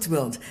so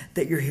thrilled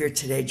that you're here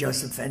today,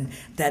 Joseph, and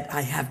that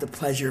I have the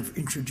pleasure of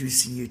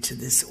introducing you to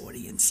this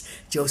audience.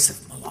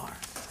 Joseph Millar.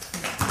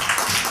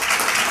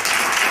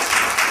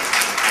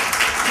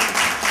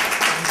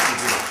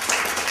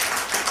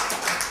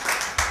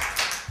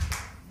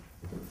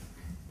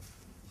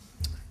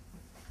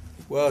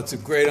 Well, it's a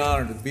great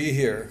honor to be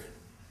here,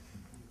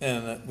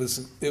 and it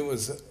was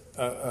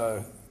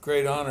a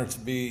great honor to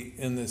be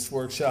in this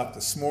workshop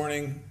this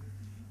morning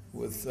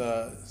with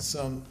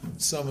some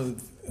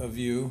of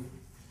you,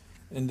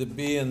 and to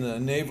be in the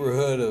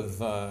neighborhood of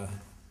the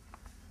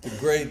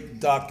great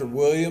Dr.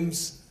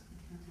 Williams.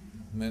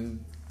 I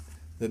mean,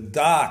 the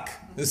doc,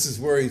 this is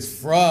where he's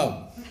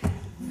from.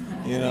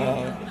 You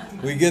know,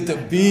 we get to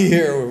be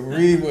here, we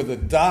read with the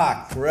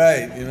doc,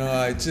 right? You know,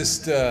 I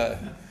just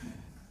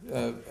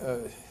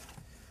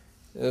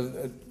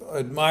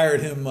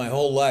admired him my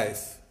whole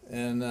life,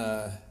 and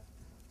I'll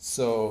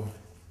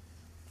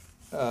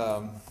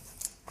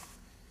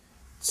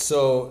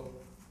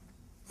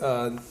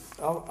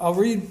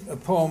read a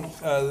poem,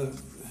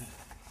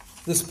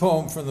 this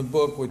poem from the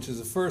book, which is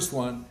the first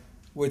one,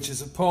 which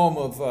is a poem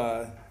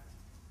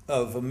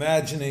of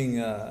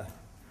imagining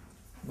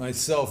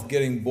myself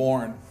getting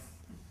born.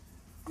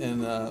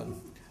 And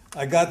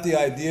I got the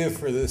idea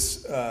for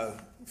this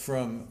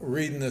from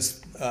reading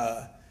this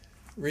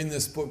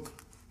book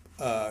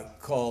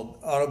called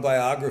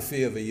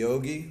Autobiography of a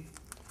Yogi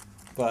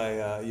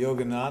by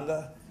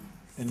Yogananda.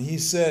 And he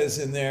says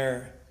in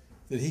there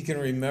that he can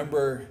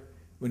remember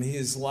when he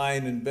is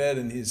lying in bed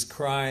and he's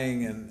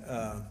crying,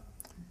 and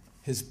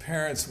his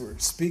parents were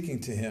speaking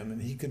to him,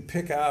 and he could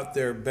pick out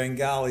their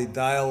Bengali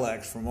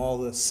dialect from all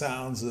the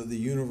sounds of the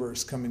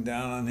universe coming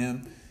down on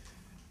him,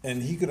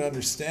 and he could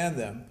understand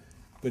them,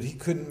 but he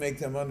couldn't make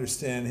them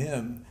understand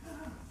him.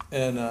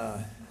 And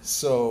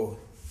so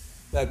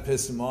that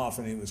pissed him off,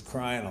 and he was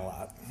crying a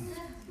lot.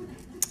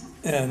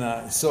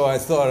 And so I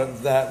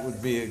thought that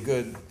would be a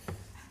good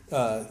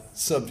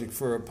subject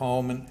for a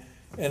poem.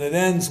 And it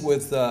ends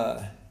with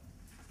the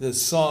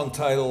song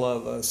title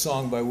of a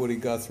song by Woody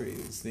Guthrie.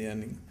 It's the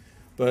ending.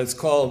 But it's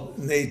called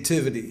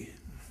Nativity.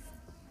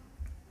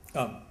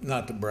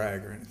 Not to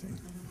brag or anything.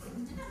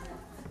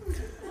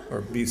 Or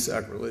be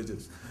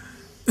sacrilegious.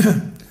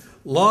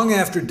 Long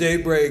after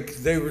daybreak,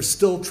 they were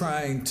still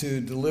trying to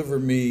deliver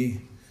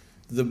me,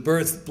 the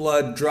birth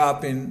blood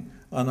dropping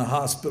on the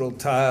hospital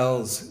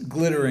tiles,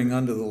 glittering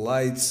under the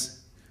lights.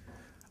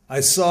 I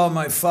saw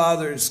my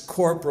father's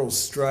corporal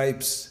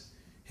stripes,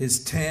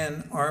 his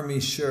tan army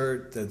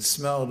shirt that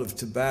smelled of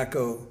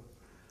tobacco.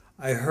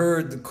 I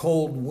heard the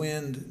cold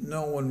wind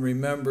no one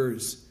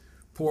remembers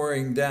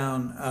pouring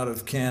down out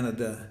of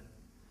Canada.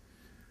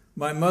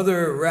 My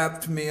mother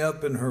wrapped me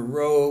up in her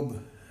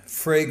robe,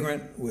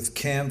 fragrant with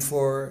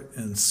camphor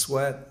and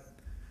sweat,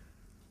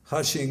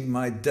 hushing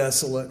my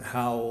desolate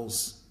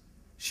howls.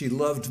 She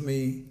loved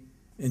me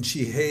and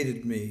she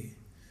hated me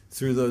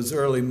through those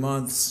early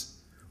months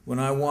when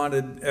I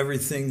wanted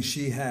everything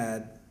she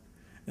had,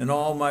 and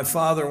all my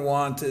father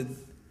wanted,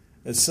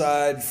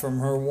 aside from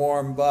her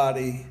warm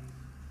body,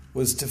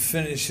 was to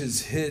finish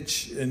his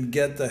hitch and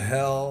get the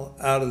hell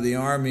out of the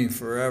army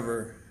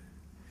forever.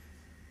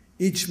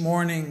 Each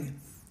morning,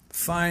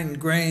 fine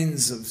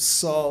grains of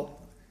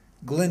salt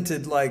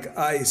glinted like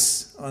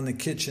ice on the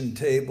kitchen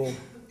table,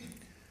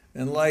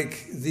 and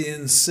like the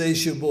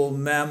insatiable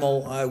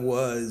mammal I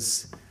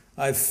was,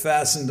 I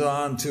fastened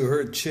on to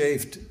her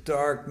chafed,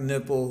 dark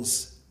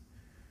nipples.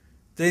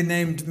 They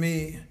named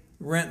me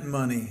Rent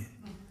Money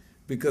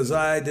because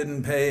I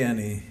didn't pay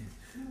any.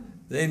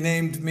 They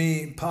named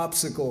me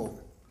Popsicle,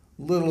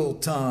 Little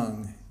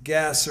Tongue,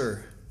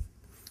 Gasser.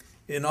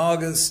 In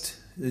August,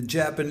 the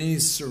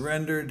Japanese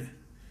surrendered,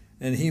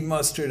 and he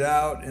mustered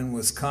out in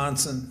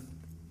Wisconsin.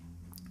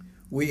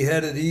 We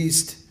headed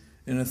east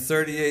in a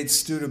 38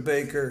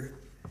 Studebaker,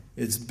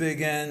 its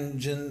big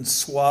engine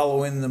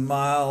swallowing the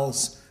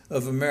miles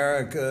of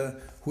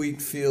America,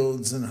 wheat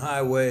fields and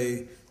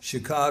highway,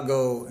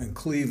 Chicago and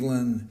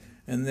Cleveland,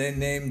 and they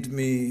named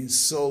me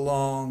So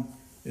Long,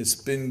 It's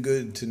Been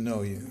Good to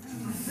Know You.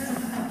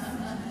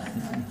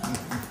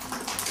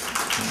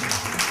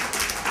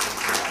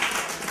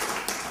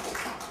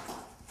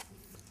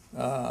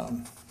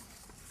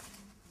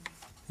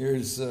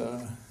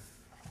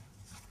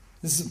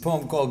 This is a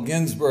poem called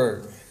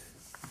Ginsberg.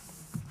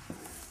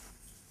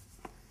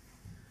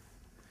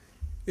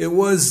 It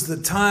was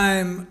the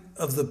time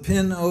of the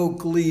pin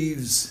oak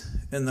leaves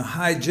and the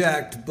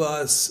hijacked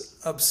bus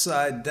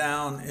upside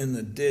down in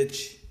the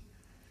ditch.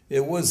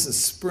 It was the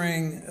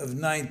spring of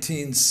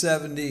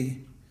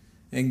 1970,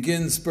 and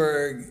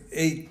Ginsberg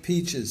ate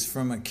peaches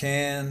from a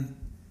can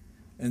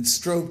and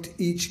stroked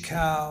each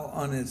cow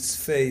on its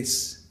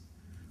face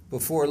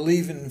before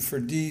leaving for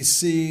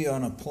D.C.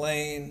 on a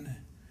plane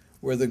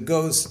where the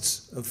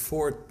ghosts of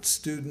 4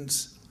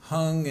 students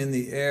hung in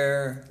the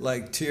air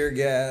like tear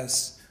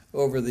gas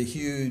over the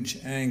huge,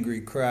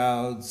 angry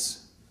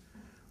crowds,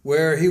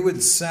 where he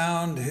would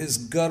sound his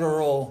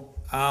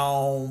guttural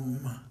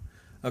aum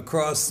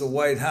across the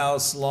White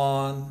House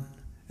lawn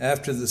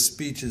after the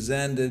speeches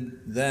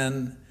ended,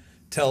 then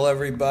tell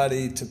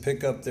everybody to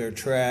pick up their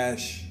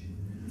trash.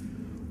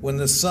 When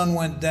the sun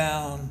went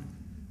down,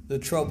 the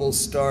trouble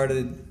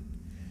started.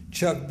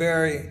 Chuck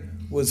Berry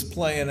was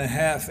playing a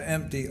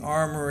half-empty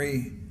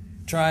armory,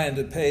 trying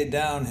to pay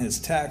down his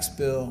tax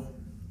bill.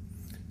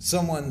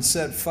 Someone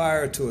set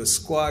fire to a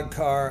squad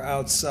car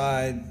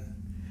outside,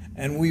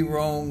 and we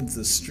roamed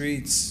the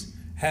streets,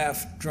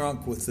 half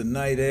drunk with the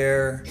night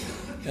air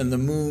and the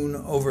moon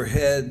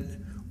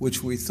overhead,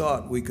 which we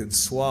thought we could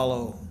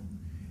swallow.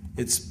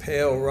 Its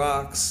pale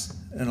rocks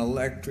and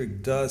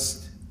electric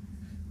dust,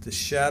 the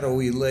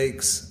shadowy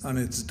lakes on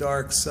its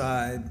dark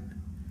side,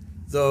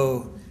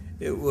 though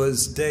it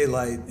was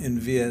daylight in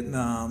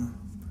Vietnam,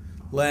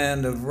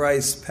 land of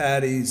rice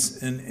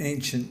paddies and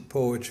ancient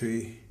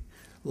poetry,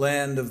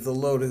 land of the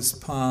lotus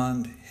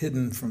pond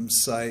hidden from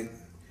sight,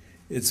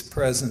 its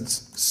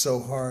presence so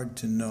hard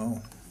to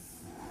know.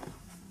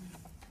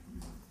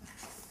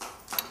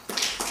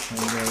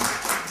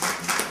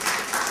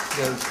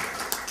 You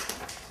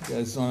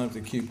guys don't have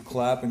to keep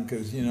clapping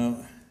because, you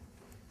know,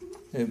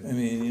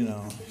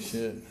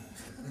 shit.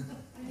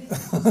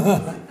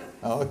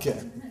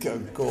 Okay,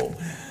 cool.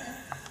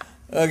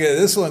 Okay,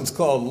 this one's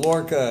called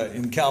Lorca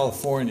in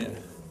California.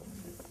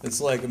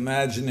 It's like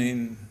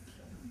imagining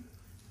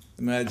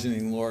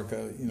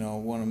Lorca, you know,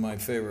 one of my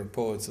favorite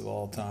poets of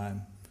all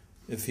time.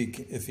 If he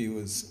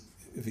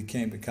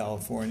came to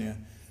California,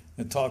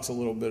 it talks a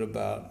little bit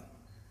about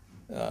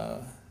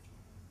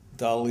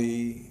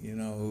Dali, you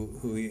know,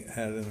 who he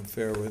had an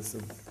affair with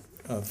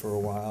for a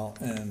while,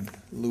 and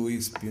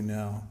Luis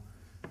Buñuel.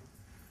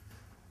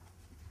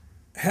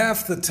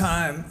 Half the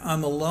time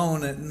I'm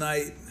alone at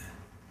night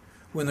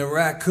when the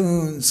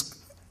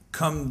raccoons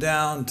come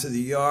down to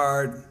the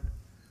yard,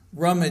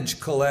 rummage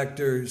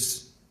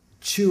collectors,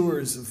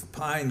 chewers of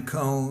pine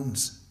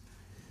cones.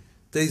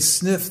 They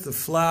sniff the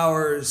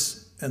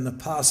flowers and the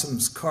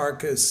possum's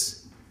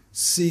carcass,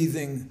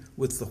 seething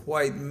with the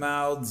white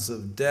mouths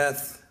of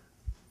death.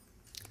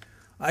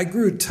 I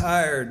grew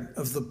tired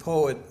of the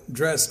poet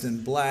dressed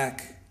in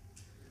black,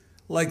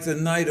 like the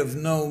night of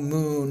no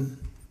moon,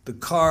 the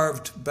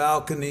carved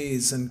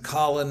balconies and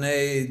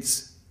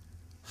colonnades,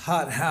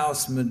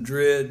 hothouse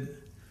Madrid,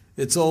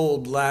 its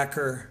old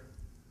lacquer.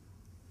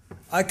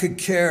 I could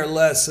care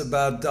less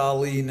about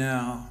Dali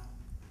now.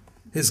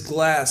 His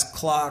glass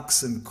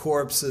clocks and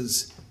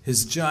corpses,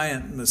 his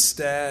giant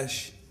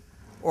mustache,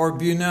 or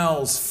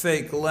Bunel's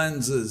fake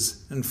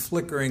lenses and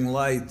flickering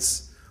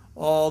lights,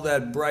 all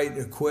that bright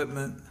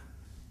equipment.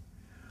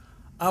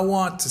 I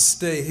want to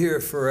stay here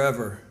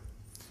forever,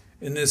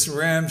 in this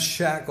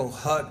ramshackle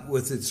hut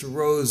with its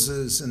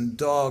roses and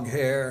dog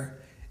hair,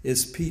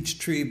 its peach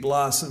tree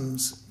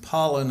blossoms,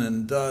 pollen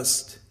and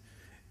dust,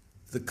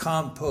 the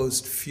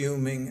compost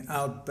fuming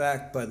out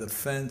back by the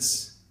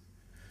fence.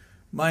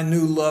 My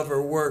new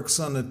lover works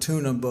on the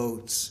tuna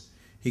boats.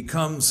 He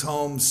comes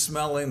home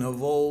smelling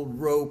of old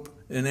rope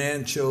and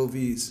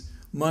anchovies,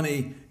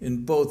 money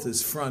in both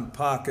his front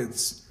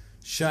pockets,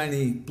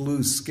 shiny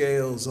blue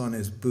scales on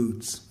his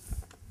boots.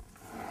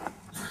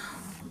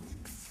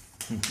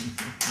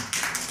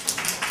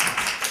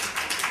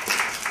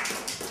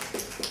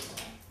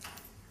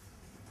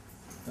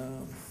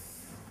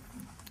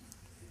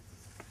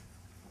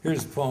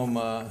 Here's a poem.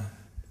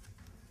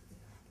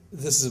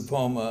 This is a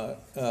poem,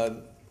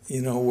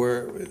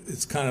 where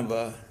it's kind of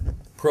a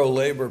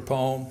pro-labor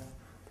poem,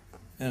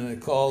 and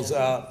it calls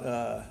out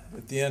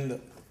at the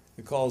end.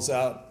 It calls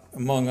out,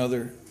 among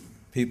other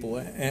people,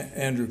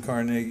 Andrew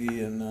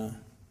Carnegie and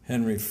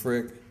Henry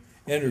Frick.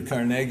 Andrew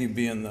Carnegie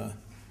being the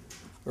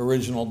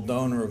original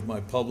donor of my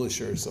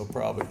publisher, so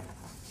probably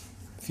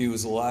if he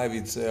was alive,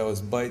 he'd say I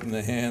was biting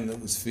the hand that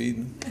was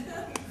feeding.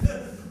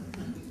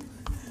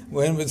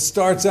 When it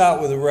starts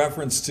out with a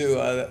reference to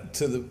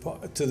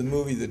the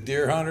movie The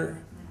Deer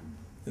Hunter,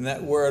 and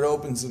that where it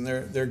opens and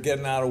they're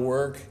getting out of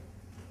work,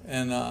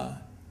 and the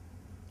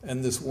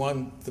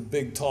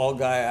big tall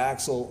guy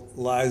Axel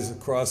lies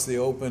across the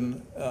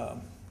open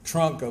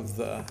trunk of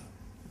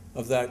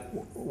that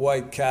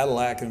white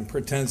Cadillac and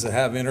pretends to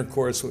have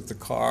intercourse with the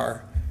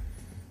car.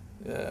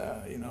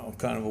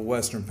 Kind of a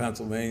Western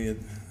Pennsylvania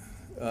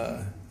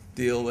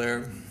deal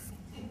there.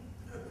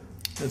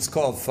 It's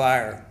called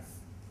Fire.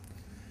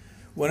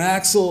 When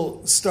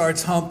Axel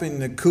starts humping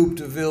the Coupe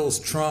de Ville's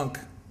trunk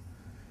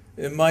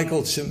in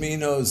Michael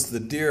Cimino's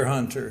The Deer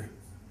Hunter,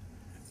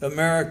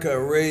 America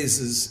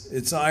raises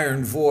its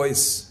iron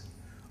voice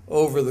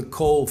over the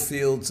coal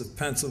fields of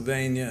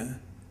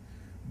Pennsylvania,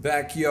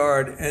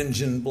 backyard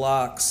engine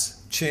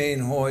blocks,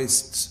 chain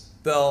hoists,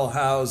 bell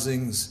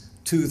housings,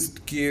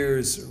 toothed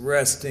gears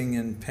resting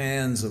in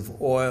pans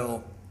of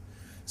oil,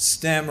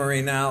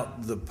 stammering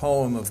out the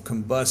poem of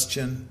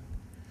combustion,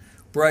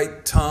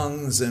 bright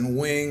tongues and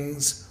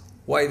wings,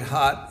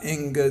 white-hot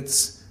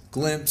ingots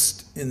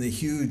glimpsed in the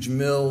huge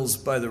mills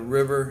by the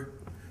river,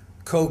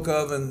 coke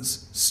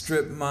ovens,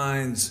 strip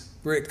mines,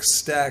 brick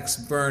stacks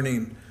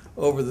burning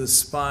over the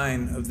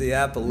spine of the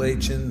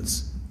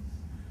Appalachians,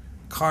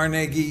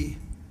 Carnegie,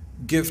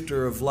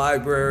 gifter of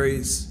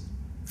libraries,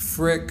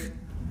 Frick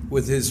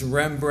with his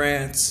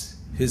Rembrandts,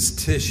 his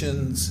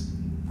Titians,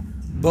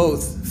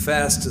 both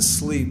fast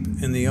asleep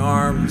in the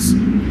arms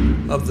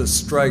of the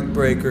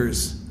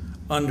strikebreakers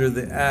under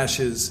the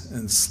ashes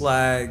and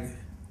slag.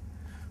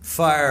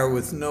 Fire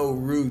with no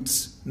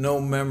roots, no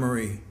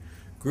memory,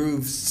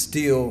 grooved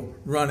steel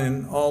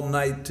running all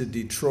night to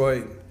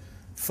Detroit.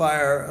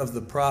 Fire of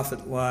the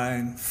profit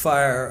line,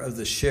 fire of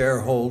the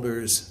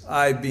shareholders,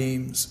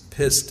 I-beams,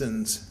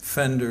 pistons,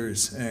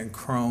 fenders, and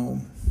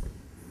chrome.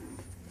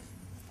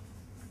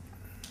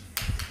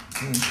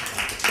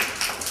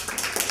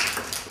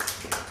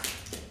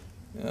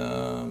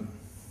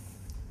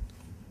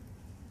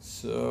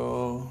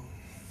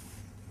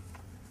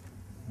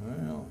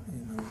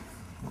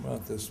 How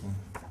about this one?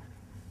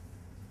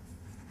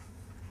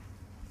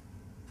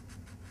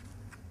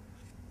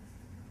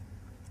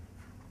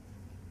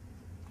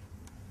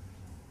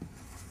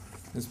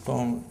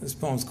 This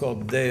poem's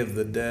called Day of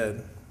the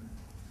Dead.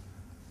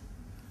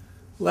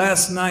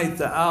 Last night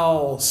the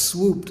owl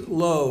swooped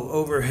low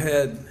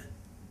overhead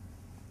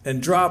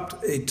and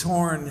dropped a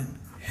torn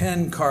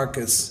hen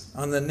carcass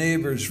on the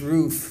neighbor's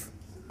roof.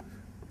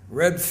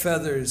 Red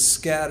feathers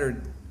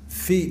scattered,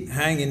 feet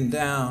hanging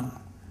down,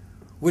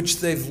 which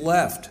they've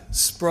left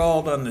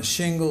sprawled on the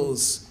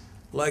shingles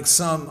like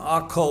some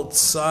occult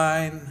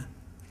sign,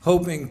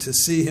 hoping to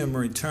see him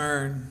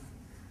return.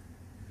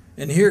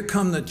 And here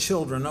come the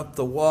children up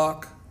the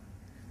walk,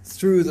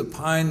 through the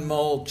pine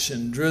mulch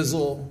and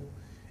drizzle,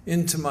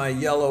 into my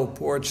yellow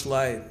porch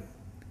light.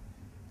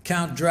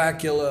 Count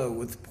Dracula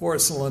with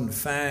porcelain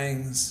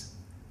fangs,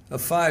 a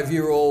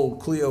 5-year-old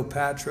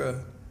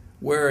Cleopatra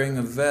wearing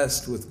a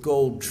vest with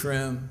gold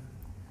trim.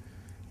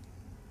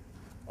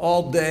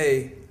 All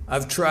day,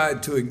 I've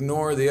tried to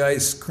ignore the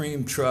ice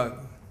cream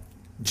truck,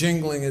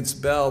 jingling its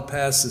bell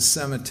past the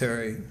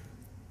cemetery,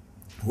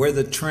 where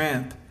the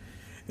tramp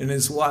in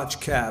his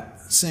watch cap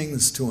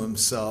sings to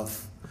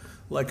himself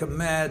like a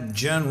mad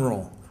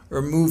general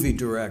or movie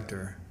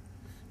director.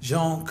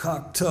 Jean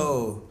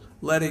Cocteau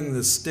letting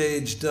the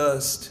stage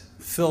dust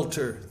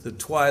filter the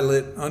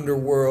twilit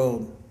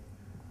underworld,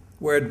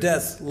 where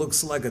death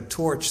looks like a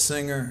torch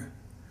singer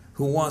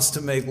who wants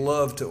to make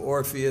love to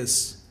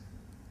Orpheus,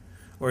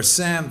 or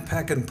Sam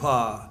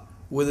Peckinpah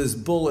with his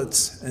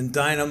bullets and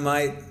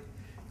dynamite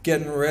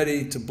getting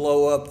ready to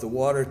blow up the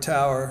water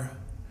tower,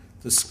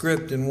 the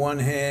script in one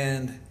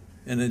hand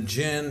and a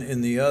gin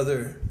in the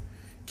other,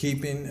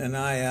 keeping an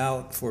eye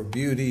out for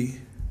beauty.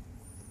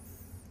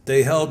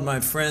 They held my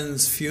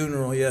friend's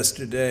funeral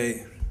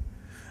yesterday,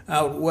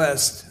 out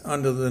west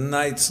under the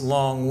night's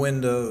long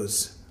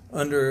windows,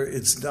 under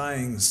its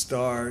dying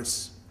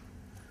stars.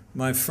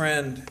 My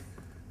friend,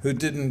 who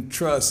didn't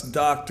trust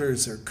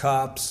doctors or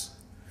cops,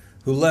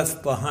 who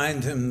left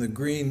behind him the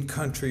green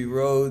country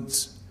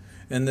roads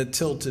and the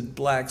tilted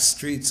black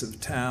streets of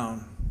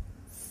town,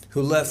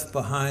 who left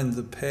behind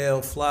the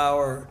pale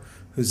flower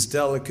whose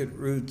delicate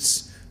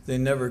roots they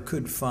never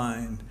could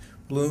find,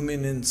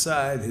 blooming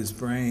inside his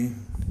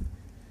brain.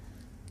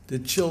 The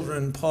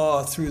children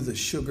paw through the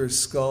sugar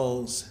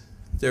skulls,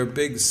 their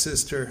big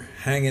sister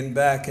hanging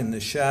back in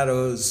the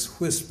shadows,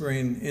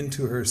 whispering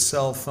into her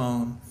cell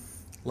phone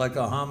like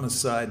a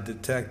homicide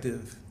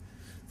detective.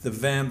 The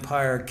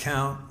vampire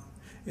count,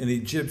 an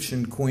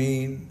Egyptian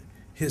queen,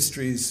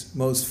 history's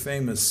most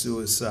famous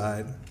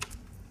suicide.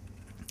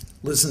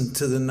 Listen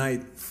to the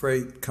night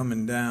freight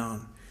coming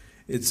down,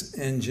 its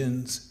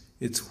engines,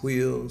 its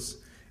wheels,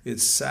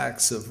 its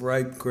sacks of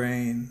ripe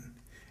grain,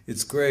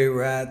 its gray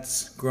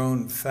rats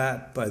grown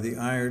fat by the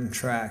iron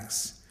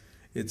tracks,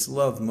 its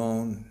love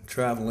moan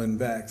traveling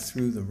back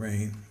through the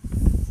rain.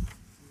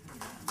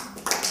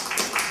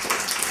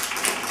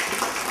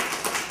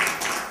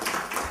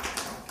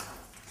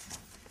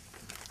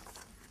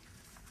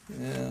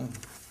 Yeah.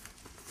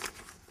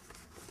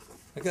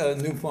 I got a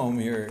new poem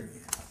here.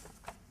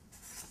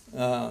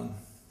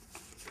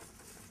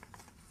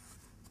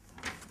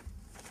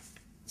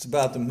 It's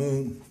about the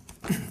moon.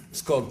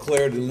 It's called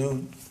Clair de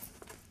Lune.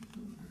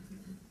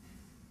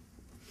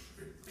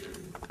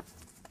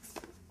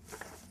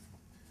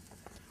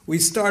 We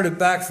started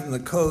back from the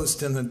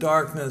coast in the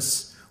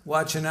darkness,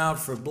 watching out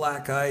for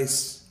black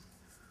ice,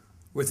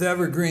 with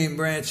evergreen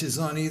branches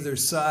on either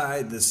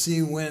side, the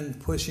sea wind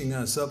pushing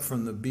us up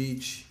from the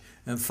beach,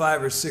 and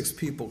 5 or 6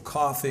 people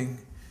coughing,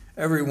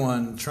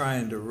 everyone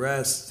trying to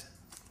rest.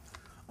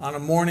 On a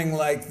morning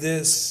like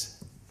this,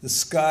 the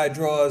sky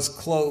draws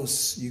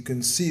close. You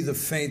can see the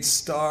faint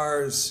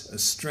stars, a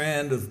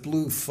strand of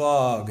blue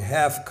fog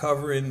half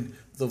covering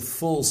the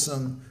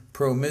fulsome,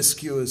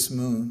 promiscuous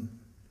moon.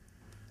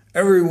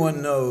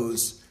 Everyone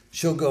knows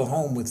she'll go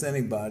home with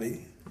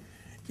anybody.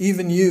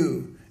 Even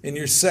you in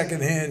your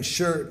second-hand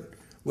shirt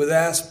with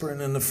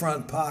aspirin in the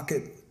front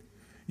pocket,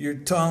 your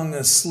tongue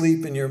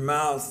asleep in your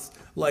mouth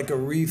like a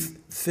reef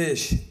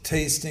fish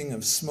tasting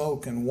of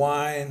smoke and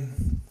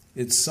wine,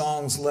 its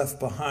songs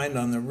left behind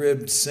on the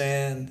ribbed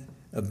sand,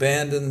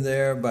 abandoned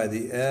there by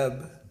the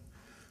ebb,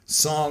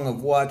 song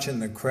of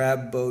watching the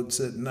crab boats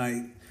at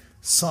night,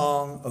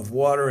 song of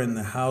watering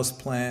the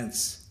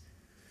houseplants.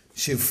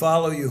 She'll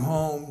follow you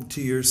home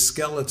to your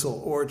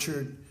skeletal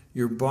orchard,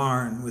 your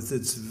barn with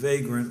its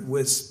vagrant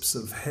wisps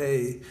of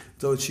hay,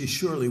 though she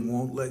surely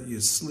won't let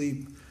you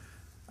sleep.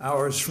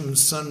 Hours from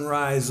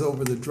sunrise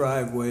over the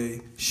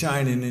driveway,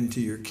 shining into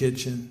your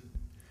kitchen.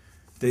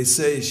 They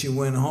say she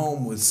went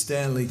home with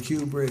Stanley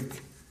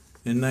Kubrick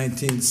in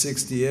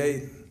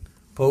 1968,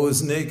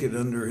 posed naked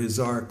under his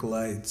arc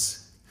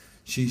lights.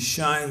 She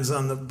shines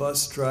on the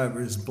bus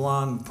driver's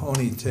blonde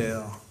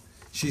ponytail.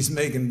 She's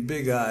making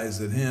big eyes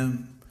at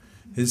him.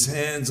 His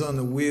hands on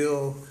the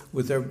wheel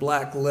with their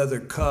black leather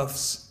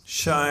cuffs,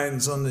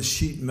 shines on the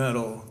sheet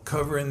metal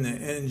covering the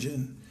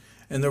engine,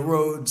 and the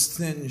road's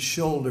thin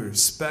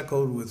shoulders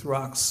speckled with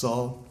rock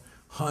salt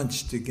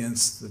hunched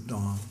against the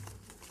dawn.